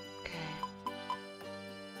 Okay.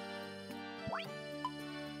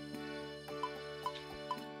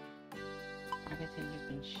 Everything has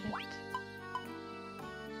been shipped.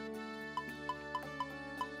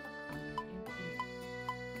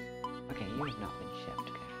 Okay, you have not been shipped,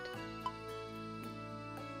 good.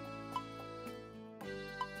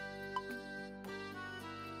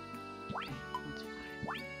 Okay, that's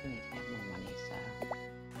fine. We need to get more money, so...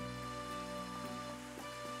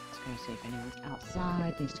 Let's go see if anyone's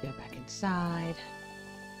outside. Needs to go back inside.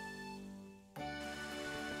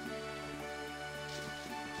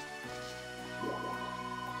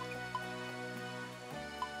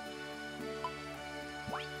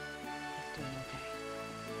 It's doing okay.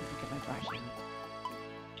 Let me get my brush out.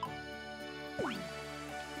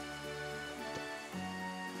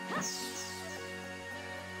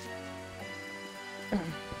 There,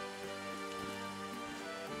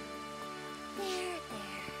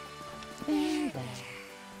 There, there.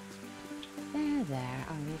 There, there.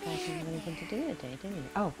 Oh, you guys don't have anything to do today, do you?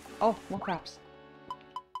 Oh, oh, more crops.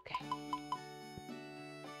 Okay.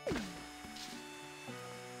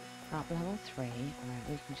 Crop level 3. Alright,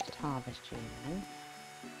 we can just harvest you then.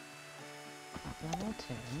 Crop level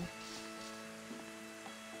 2.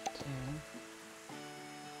 2.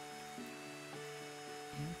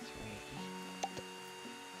 And 3.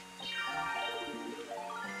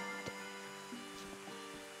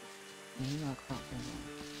 You are crop level.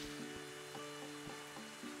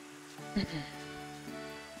 3,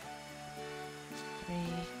 3,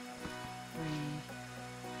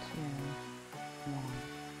 2, 1.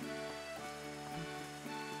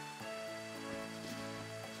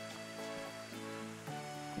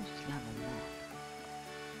 You just level 1.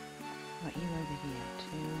 What, you over here? 2,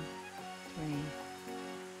 3,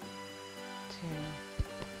 2.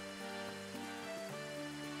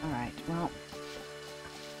 Alright, well,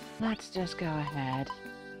 let's just go ahead.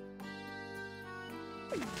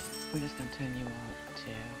 We're just going to turn you all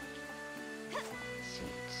into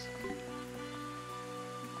seeds.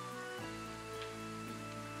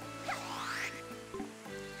 all right.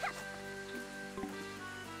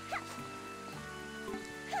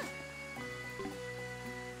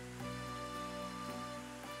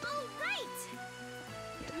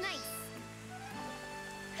 Yes. Nice.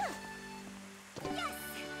 Yes. All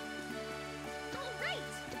right.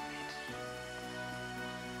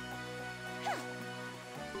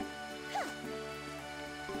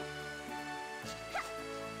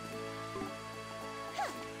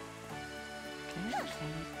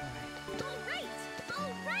 Okay, alright. All right.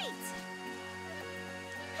 All right.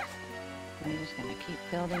 We're just going to keep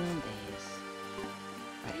building these.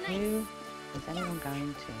 Right, Nice. who is anyone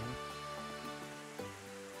going to?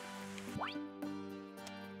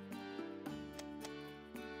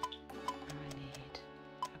 I need.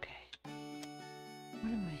 Okay. What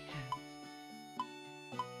do I have?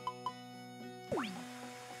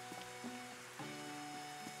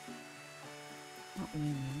 Not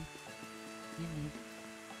women. We need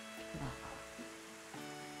flour.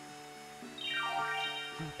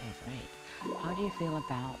 Okay, great. How do you feel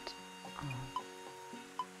about?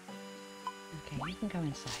 Okay, you can go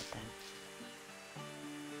inside then.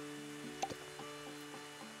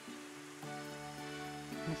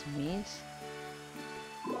 Want some weeds?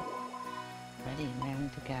 Ready and raring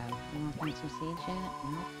to go. You want to plant some seeds yet? No?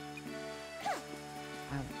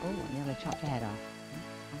 Oh, I nearly chopped your head off.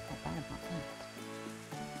 I felt bad about that.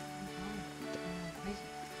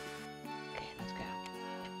 Okay, let's go.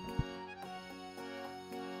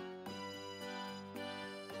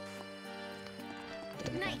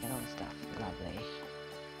 We gotta get all the stuff. Lovely.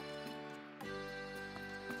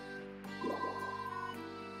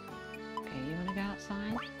 Okay, you wanna go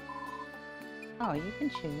outside? Oh, you can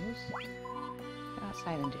choose. Go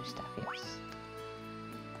outside and do stuff, yes.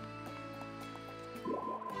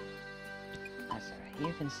 That's alright,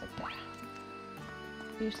 you can sit there.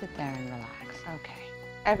 You sit there and relax. Okay.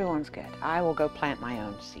 Everyone's good. I will go plant my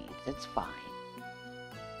own seeds. It's fine.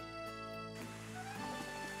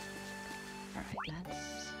 Alright, let's...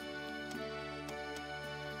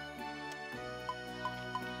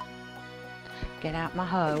 Get out my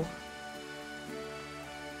hoe.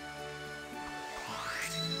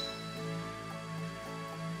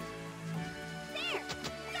 There!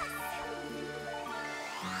 Yes!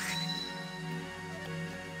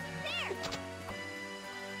 There!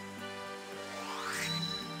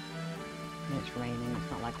 And it's raining. It's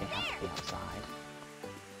not like they have to be outside.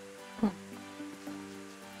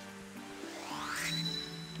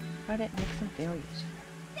 But it makes them feel useful.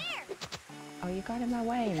 There! Oh, you got in my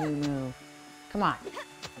way, Moo Moo. Come on.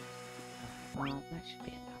 Well, that should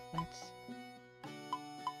be enough. Let's...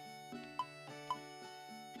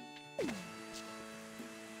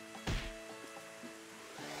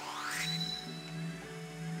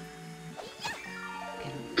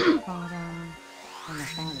 Get him to the bottom. And the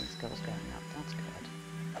farming skills going up. That's good.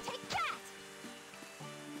 Take that!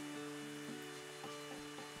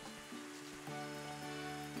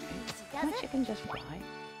 Easy My does it? chicken just fly.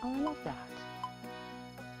 Oh, I love that.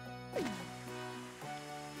 Okay,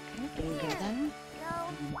 doing good there. Go.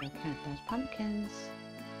 I'm gonna go count those pumpkins.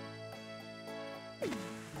 Grow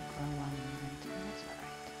one later, that's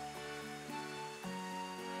alright.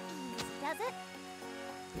 Easy does it?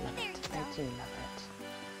 Love There it. you I go. do love it.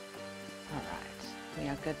 Alright, we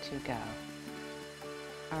are good to go.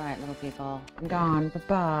 Alright, little people. I'm gone.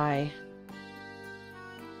 Bye-bye.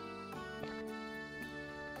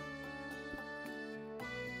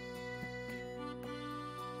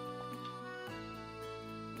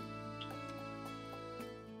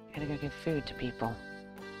 Gotta go give food to people.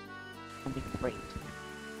 It'll be great.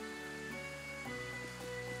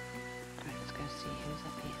 Alright, let's go see who's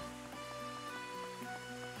up here.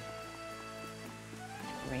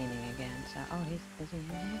 It's raining again, so... Oh, is he in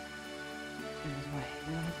here? He's on his way.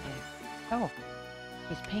 No, he's here. Oh,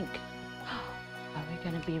 he's pink. Are we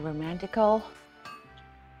gonna be romantical?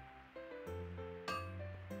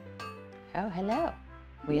 Oh, hello.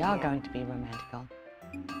 We are going to be romantical.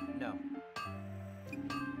 No.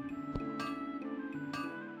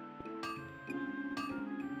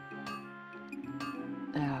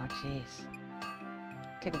 Oh, jeez.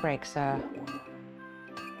 Take a break, sir.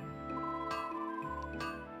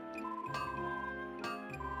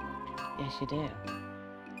 Yes, you do.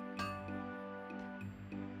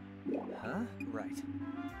 Huh? Right.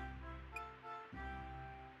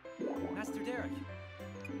 Master Derek.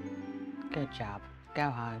 Good job. Go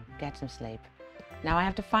home. Get some sleep. Now I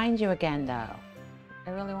have to find you again, though.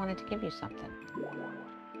 I really wanted to give you something.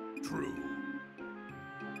 True.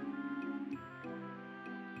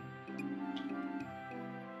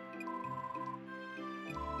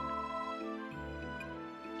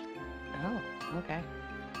 Oh, okay.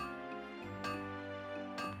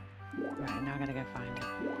 Right, now I gotta go find him.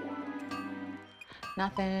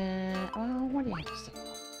 Nothing. Well, what do you have to say?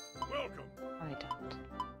 Welcome. I don't.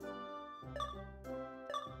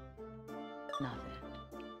 Nothing.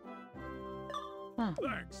 Huh.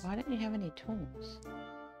 Thanks. Why don't you have any tools?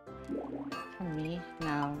 From me?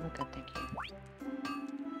 No, we're good, thank you.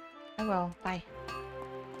 I will. Bye.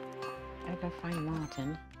 Gotta go find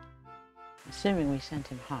Martin. Assuming we sent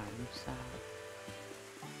him home, so...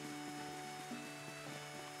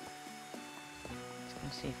 Let's go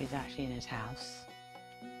see if he's actually in his house.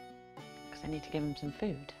 Because I need to give him some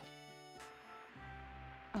food.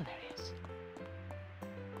 Oh, there he is.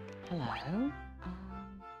 Hello?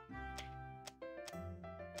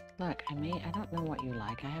 Look, I don't know what you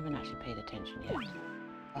like. I haven't actually paid attention yet.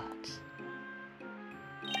 But...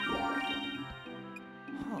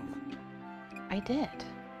 Oh. I did.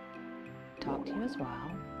 Talk to you as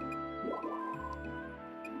well.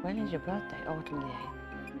 When is your birthday? Autumn the 8th.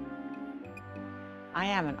 I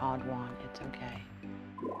am an odd one. It's okay.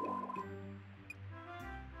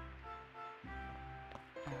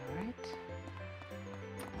 Alright.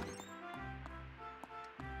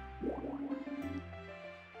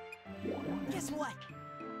 Guess what?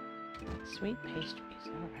 Sweet pastries.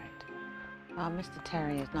 Alright. Well, Mr.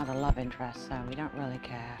 Terry is not a love interest, so we don't really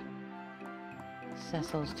care.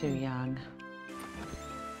 Cecil's too young.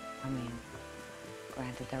 I mean,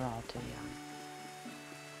 granted, they're all too young.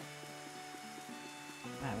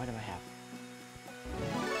 Right, what do I have?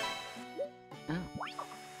 Oh.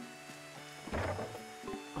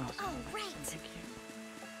 Awesome. All right. Thank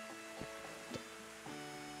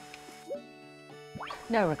you.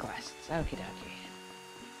 No requests. Okie dokie.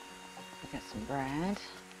 We got some bread.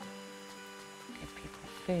 Give people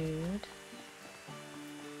food.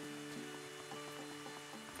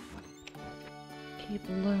 Keep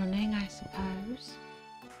learning, I suppose.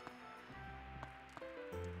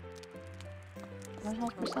 What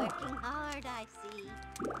else was that? Working hard, I see.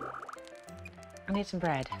 I need some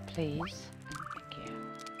bread, please. Thank you.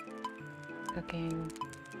 Cooking.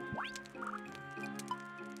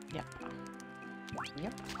 Yep.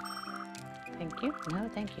 Yep. Thank you. No,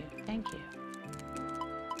 thank you. Thank you.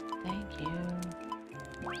 Thank you.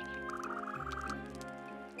 Thank you.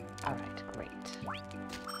 Alright, great.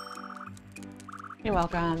 You're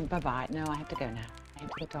welcome. Bye-bye. No, I have to go now. I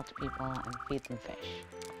have to go talk to people and feed them fish.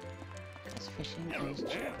 Because fishing is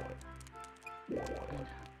cheap. I know.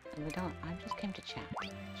 And we don't... I just came to chat. I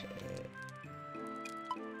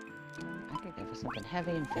could go for something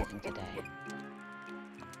heavy and filling today.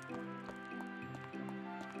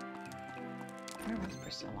 Where was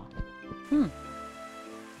Priscilla? I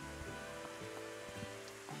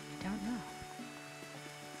don't know.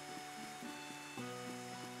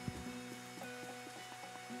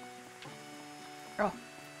 Oh,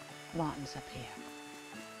 Martin's up here.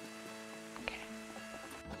 Okay.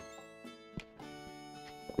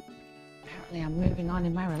 Apparently I'm moving on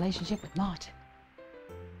in my relationship with Martin.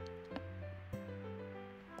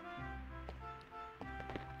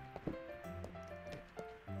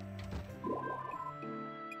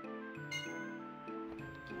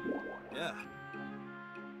 Yeah.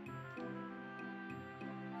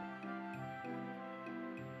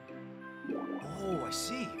 Oh, I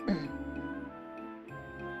see.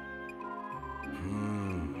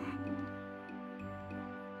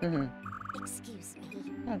 Excuse me.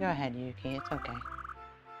 Oh, go ahead, Yuki. It's okay.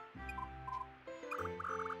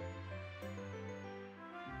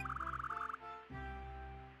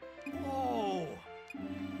 Oh.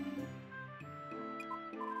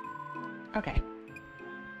 Okay.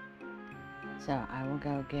 So I will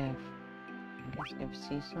go give, give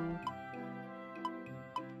Cecil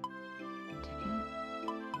a ticket.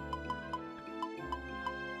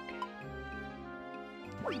 Okay.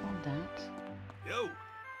 Hold that. Yo.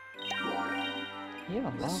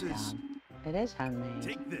 You're This welcome. is- It is homemade.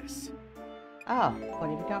 Take this. Oh, what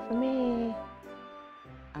have you got for me?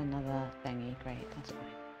 Another thingy. Great, that's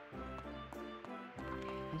fine.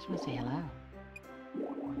 Okay, I just want to say hello.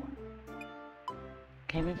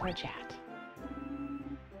 Came in for a chat.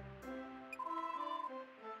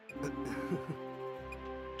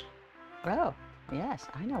 Oh, yes,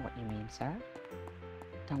 I know what you mean, sir.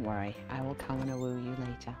 Don't worry, I will come and woo you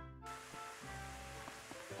later.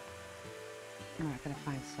 Alright, gotta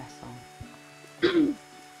find Cecil. And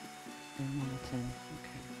Martin,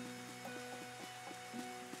 okay.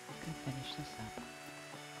 Gonna finish this up.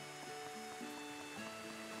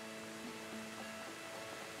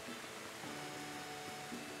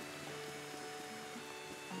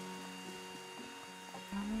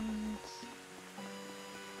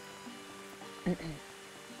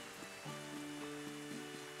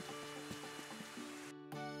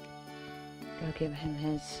 Go give him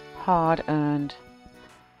his hard-earned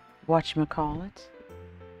whatchamacallit.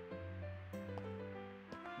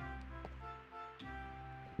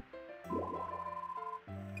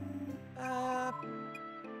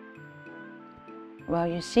 Well,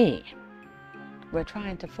 you see, we're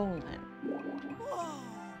trying to fool him.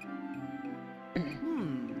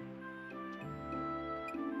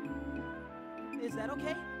 Is that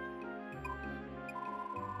okay?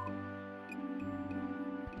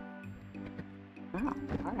 Oh,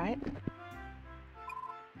 alright.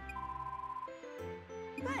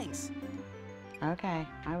 Thanks. Okay,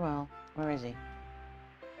 I will. Where is he?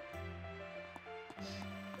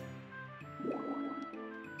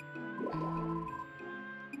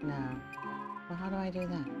 No. Well, how do I do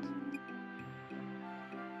that?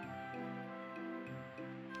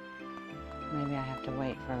 Maybe I have to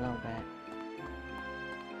wait for a little bit.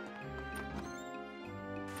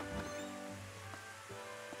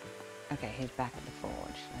 Okay, he's back at the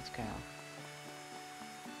forge. Let's go.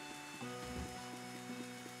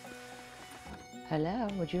 Hello,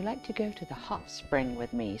 would you like to go to the hot spring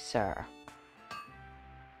with me, sir?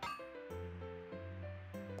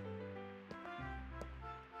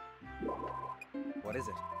 What is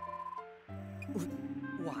it?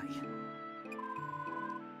 Why?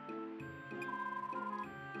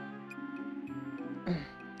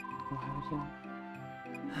 Why would you?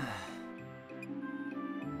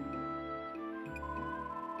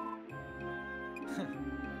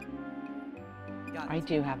 Got I it.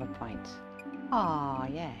 do have a point. Aw,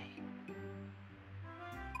 yay.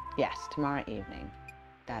 Yes, tomorrow evening.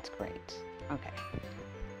 That's great. Okay.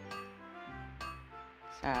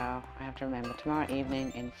 So, I have to remember tomorrow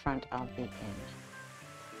evening in front of the inn.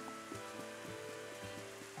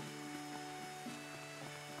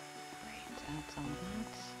 Great, that's all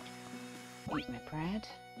that. Eat my bread.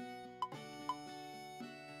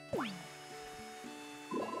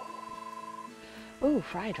 Ooh,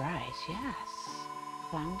 fried rice, yes.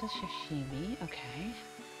 Flounder sashimi, okay.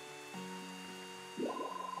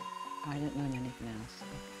 I didn't learn anything else.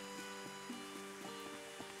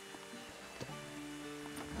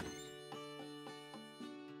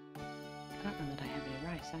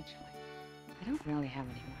 actually. I don't really have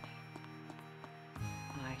any money.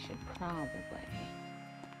 I should probably...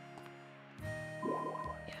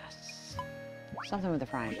 Yes. Something with a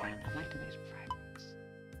frying pan. I'd like to make some fried rice.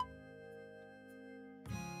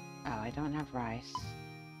 Oh, I don't have rice.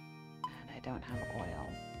 And I don't have oil.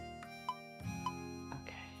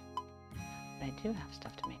 Okay. But I do have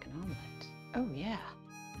stuff to make an omelet. Oh, yeah.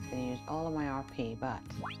 I'm going to use all of my RP, but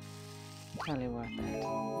totally worth it.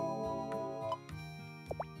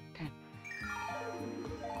 Okay.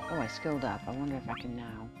 Oh, I skilled up. I wonder if I can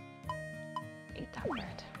now eat that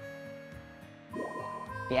bread.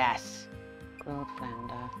 Yes! Grilled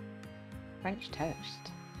flounder. French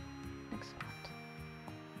toast. Excellent.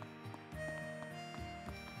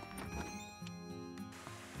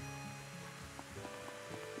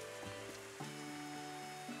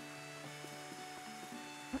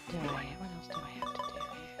 What else do I have to do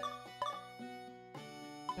here?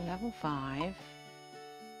 For level 5.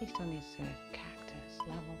 He still needs a cactus.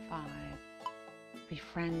 Level 5.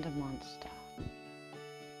 Befriend a monster.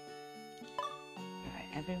 Alright,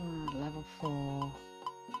 everyone at level 4.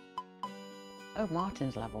 Oh,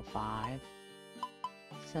 Martin's level 5.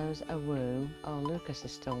 So's a Woo. Oh, Lucas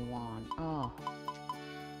is still 1. Oh.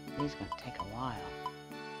 He's gonna take a while.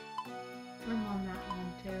 I'm on that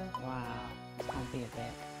one too. Wow. I'll be a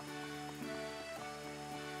bit.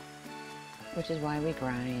 Which is why we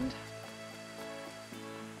grind.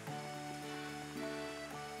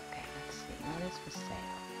 Okay, let's see. What is for sale?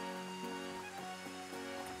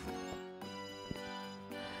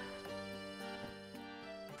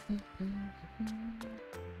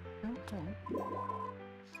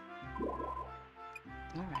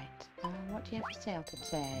 Alright. What do you have for sale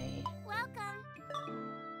today? Welcome.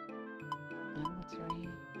 Level 3.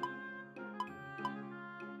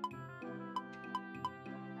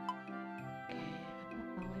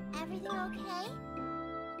 Everything okay?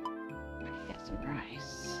 I can get some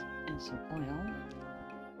rice and some oil.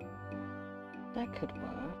 That could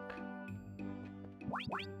work.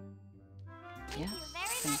 Yes,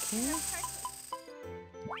 thank you.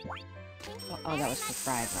 Oh, that was for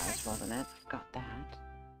fried rice, wasn't it? Got that.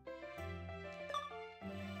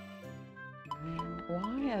 And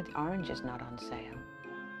why are the oranges not on sale?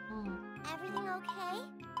 Oh, Everything okay?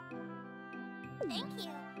 Thank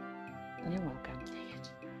you. you're welcome.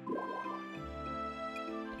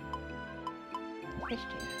 Fish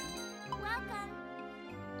do you have? Welcome.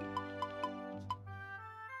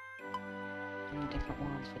 Different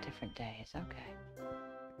ones for different days. Okay.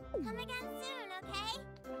 Come again soon, okay?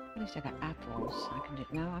 At least I got apples. I can do.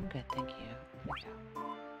 No, I'm good. Thank you. Here we go.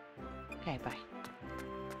 Okay, bye.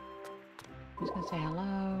 I'm just gonna say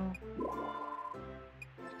hello.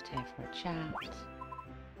 Just here for a chat.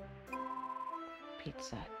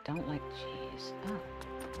 Pizza. Don't like cheese. Oh.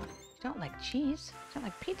 You don't like cheese? You don't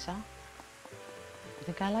like pizza? You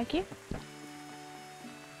think I like you?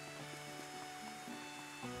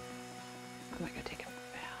 I might go take a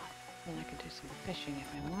bath. Then I can do some fishing if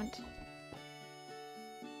I want.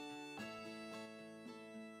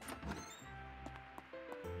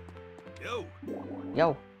 Yo!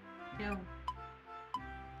 Yo! Yo.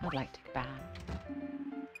 I'd like to take a bath.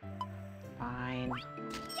 Fine.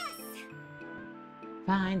 Yes!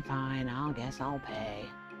 Fine, fine. I'll guess I'll pay.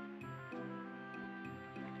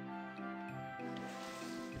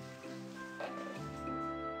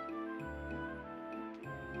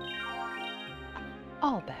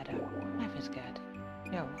 All better. Life is good.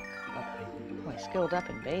 Yo, oh, I skilled up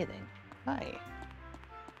in bathing. Hi.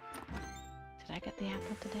 Did I get the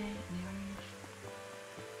apple today and the orange?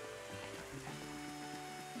 I don't remember.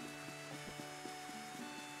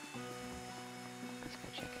 Let's go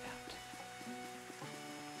check it out.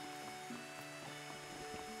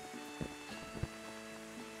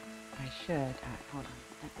 I should. Hold on.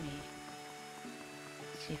 Let me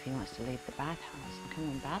see if he wants to leave the bathhouse and come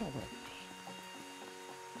and battle with me.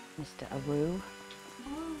 Mr. Aru.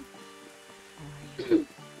 How are you? Okay.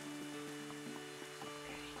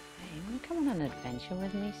 Hey, you want to come on an adventure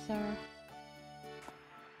with me, sir?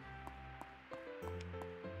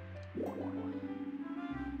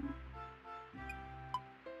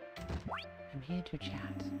 I'm here to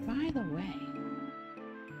chat. By the way.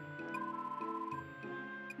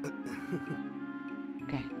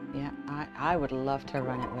 Okay, yeah, I would love to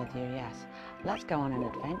run it with you, yes. Let's go on an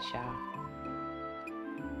adventure.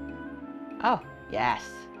 Oh, yes.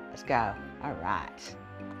 Let's go. All right.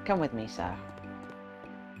 Come with me, sir.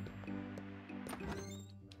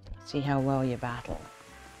 See how well you battle.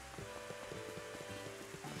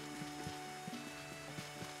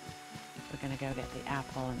 We're going to go get the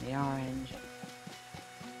apple and the orange.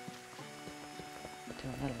 Do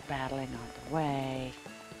a little battling on the way.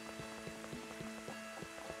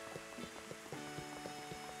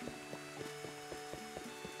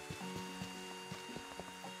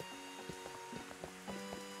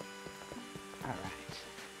 Alright.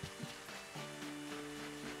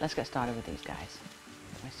 Let's get started with these guys.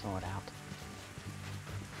 Get my sword out.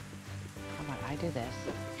 How about I do this?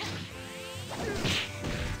 Oh,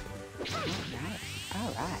 nice.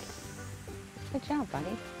 Alright. Good job,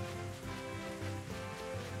 buddy.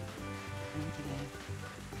 Okay.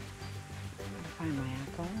 Gotta find my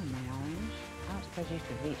apple and my orange. I don't suppose you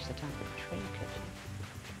could reach the top of the tree, could you?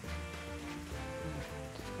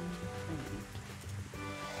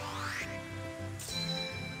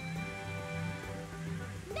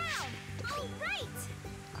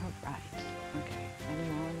 Alright. Okay. Any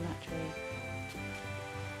more in that tree?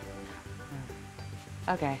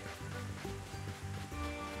 No. Okay.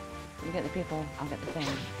 You get the people, I'll get the thing.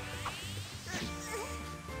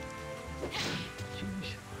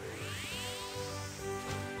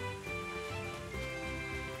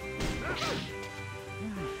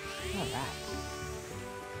 Alright.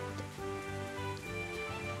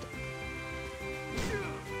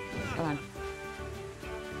 Come on.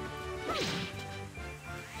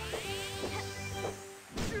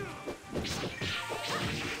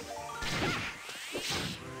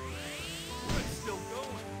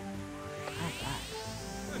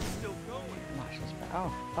 Oh,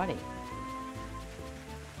 buddy.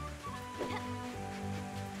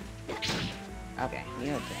 Okay,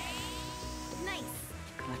 you're dead. Nice.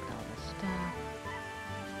 Collect all this stuff.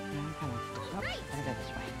 No, come on. Oh, gotta go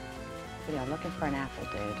this way. But yeah, I'm looking for an apple,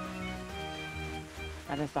 dude.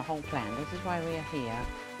 That is the whole plan. This is why we are here.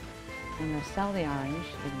 I'm gonna sell the orange,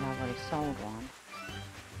 even though I've already sold one.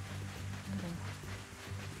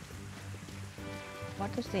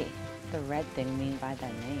 What does the red thing mean by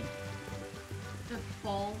their name? The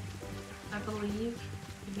full, I believe.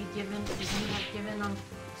 If you have given them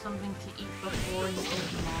something to eat before you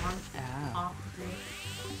take them on. Oh. Off the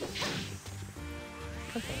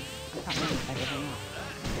Could be. I can't remember if I did or not.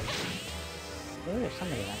 Ooh, there's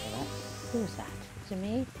somebody leveled up. Who's that? Is it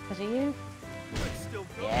me? Was it you?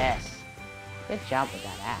 Yes. Good job with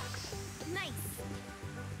that axe. Nice.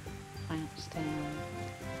 Plant stem.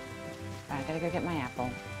 Alright, I gotta go get my apple.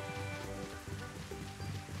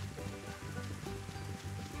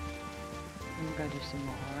 I'm gonna go do some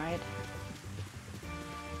more, alright?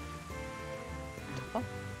 Apple.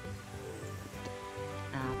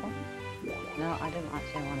 Apple. No, I didn't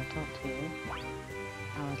actually want to talk to you.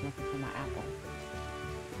 I was looking for my apple.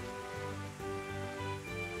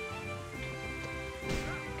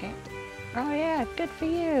 Okay. Oh yeah, good for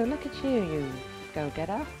you. Look at you, you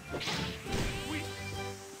go-getter.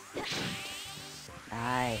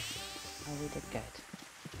 Nice. Oh, we did good.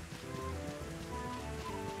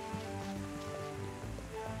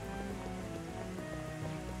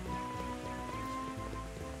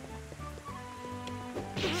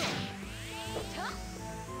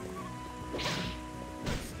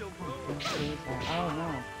 Oh no.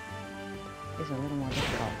 These are a little more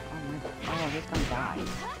difficult. Oh my. Oh, he's gonna die.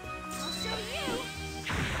 I'll show you.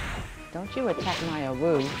 Don't you attack my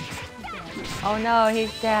Awu. Oh no,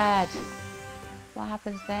 he's dead. What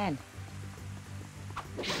happens then?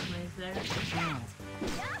 just lays there. Oh. Do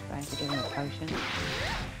I have to give him a potion?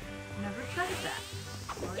 Never tried that.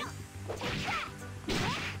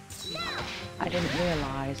 I didn't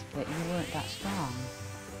realise that you weren't that strong.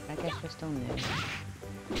 I guess we're still new.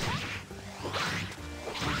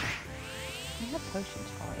 I have potions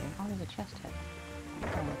for you. Oh, there's a chest here. Oh.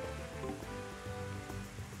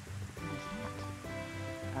 What is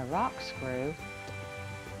that? A rock screw?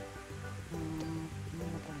 What is?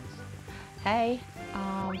 Hey,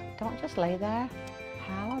 don't just lay there.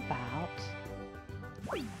 How about...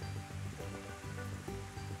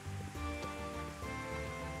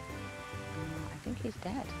 I think he's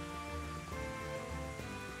dead.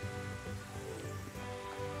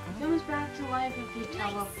 He comes back to life if you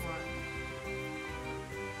teleport.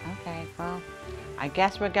 Okay, well, I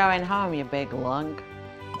guess we're going home, you big lunk.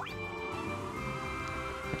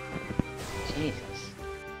 Jesus.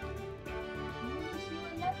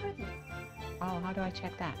 Oh, how do I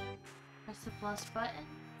check that? Press the plus button.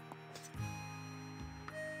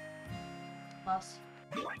 Plus.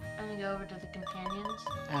 And then go over to the companions.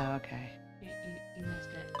 Oh, okay. You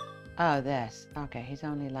missed it. Oh, this. Okay, he's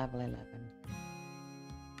only level 11.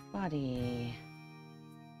 Buddy.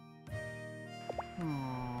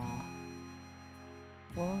 Aww.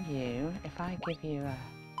 Will you, if I give you a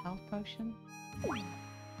health potion?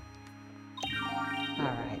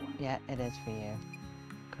 Alright, yeah, it is for you.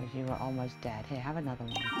 Because you were almost dead. Here, have another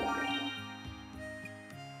one.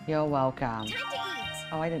 You're welcome. Time to eat.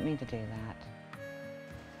 Oh, I didn't mean to do that.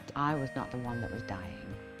 I was not the one that was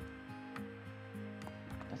dying.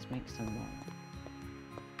 Let's make some more.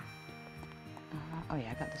 Oh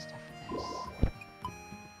yeah, I got the stuff for this.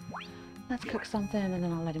 Let's cook something and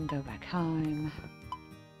then I'll let him go back home.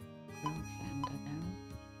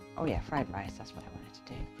 Oh yeah, fried rice, that's what I wanted to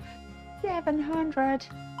do. 700!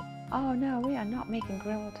 Oh no, we are not making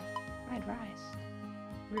grilled fried rice.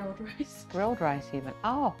 Grilled rice. Grilled rice even.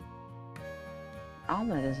 Oh!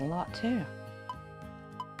 Omelette is a lot too.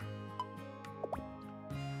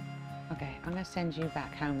 Okay, I'm gonna send you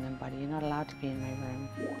back home then, buddy. You're not allowed to be in my room.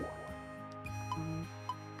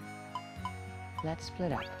 Let's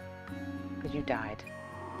split up. Because you died.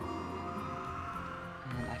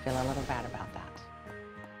 And I feel a little bad about that.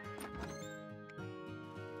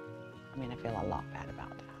 I mean, I feel a lot bad about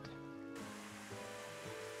that.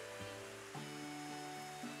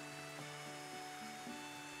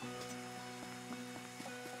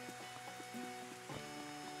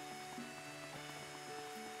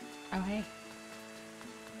 Oh, hey.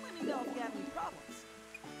 Let me know if you have any problems.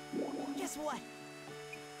 Guess what?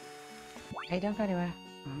 Hey, don't go anywhere.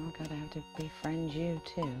 Oh god, I have to befriend you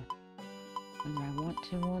too. Whether I want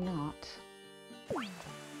to or not.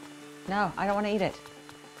 No, I don't want to eat it.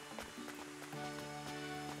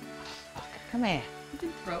 Fuck, come here. You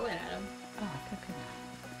can throw it at him. Oh, I could that.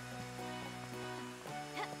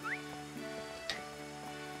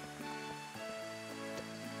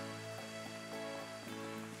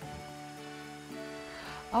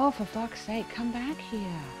 Oh, for fuck's sake, come back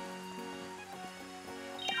here.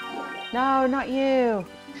 No, not you.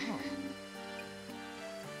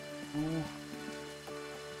 Oh.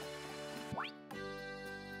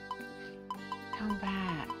 Come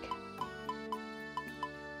back.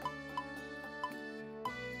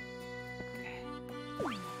 Okay.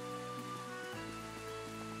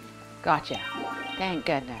 Gotcha. Thank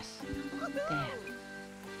goodness. Damn.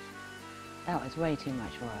 That was way too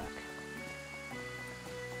much work.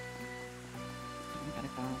 I'm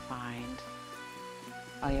gonna go and find...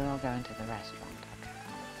 Oh, you're all going to the restaurant, okay.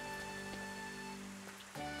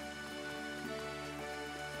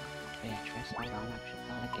 Beatrice, hold on, I should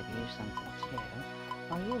probably give you something too.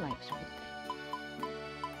 Oh, you like sweet things.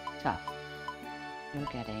 Tough.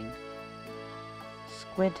 You're getting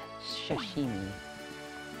squid sashimi. Okay.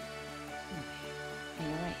 Hey,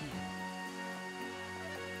 you're right here.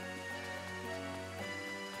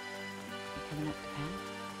 You coming up the path?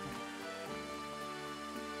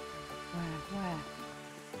 Where?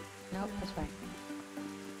 Nope, this way.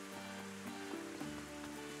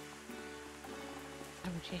 I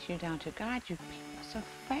will chase you down too. God, you people are so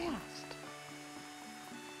fast.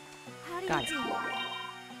 How do Got you it.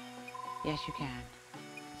 do? Yes, you can.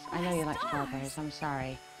 I know you like strawberries. I'm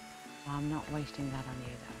sorry. I'm not wasting that on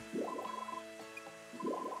you, though.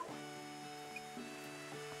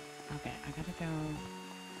 Okay, I gotta go.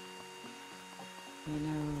 You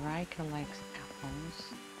know, Riker likes apples.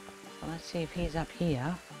 So let's see if he's up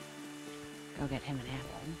here. Go get him an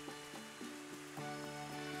apple.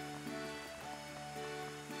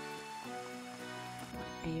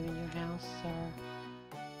 Are you in your house, sir?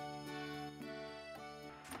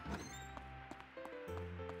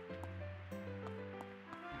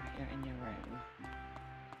 Alright, you're in your room.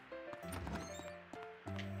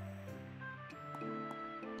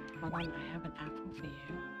 Hold on, I have an apple for you.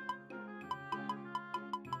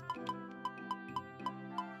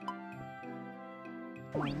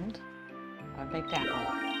 Hold. A baked apple.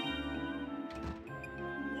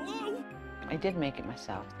 Whoa! I did make it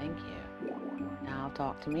myself, thank you. Now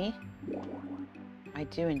talk to me. I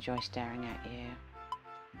do enjoy staring at you.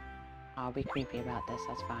 I'll be creepy about this,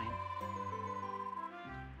 that's fine.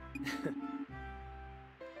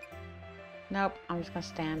 Nope, I'm just gonna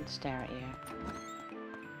stand and stare at you.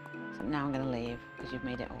 So now I'm gonna leave, because you've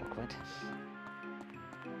made it awkward.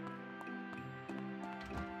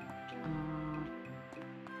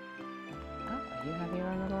 Oh, you have your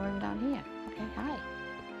own little room down here. Okay, hi.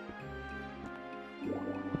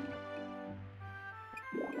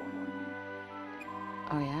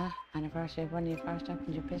 Oh yeah? Anniversary of when you first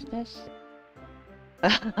opened your business?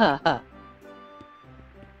 That's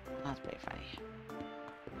pretty funny.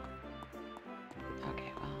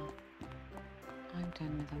 Okay, well, I'm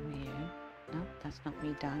done with all you. Nope, that's not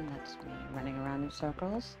me done. That's me running around in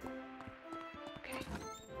circles. Okay.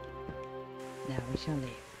 Now we shall leave.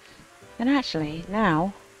 And actually,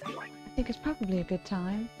 now, I think it's probably a good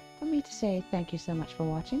time for me to say thank you so much for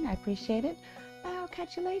watching. I appreciate it. I'll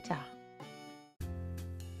catch you later.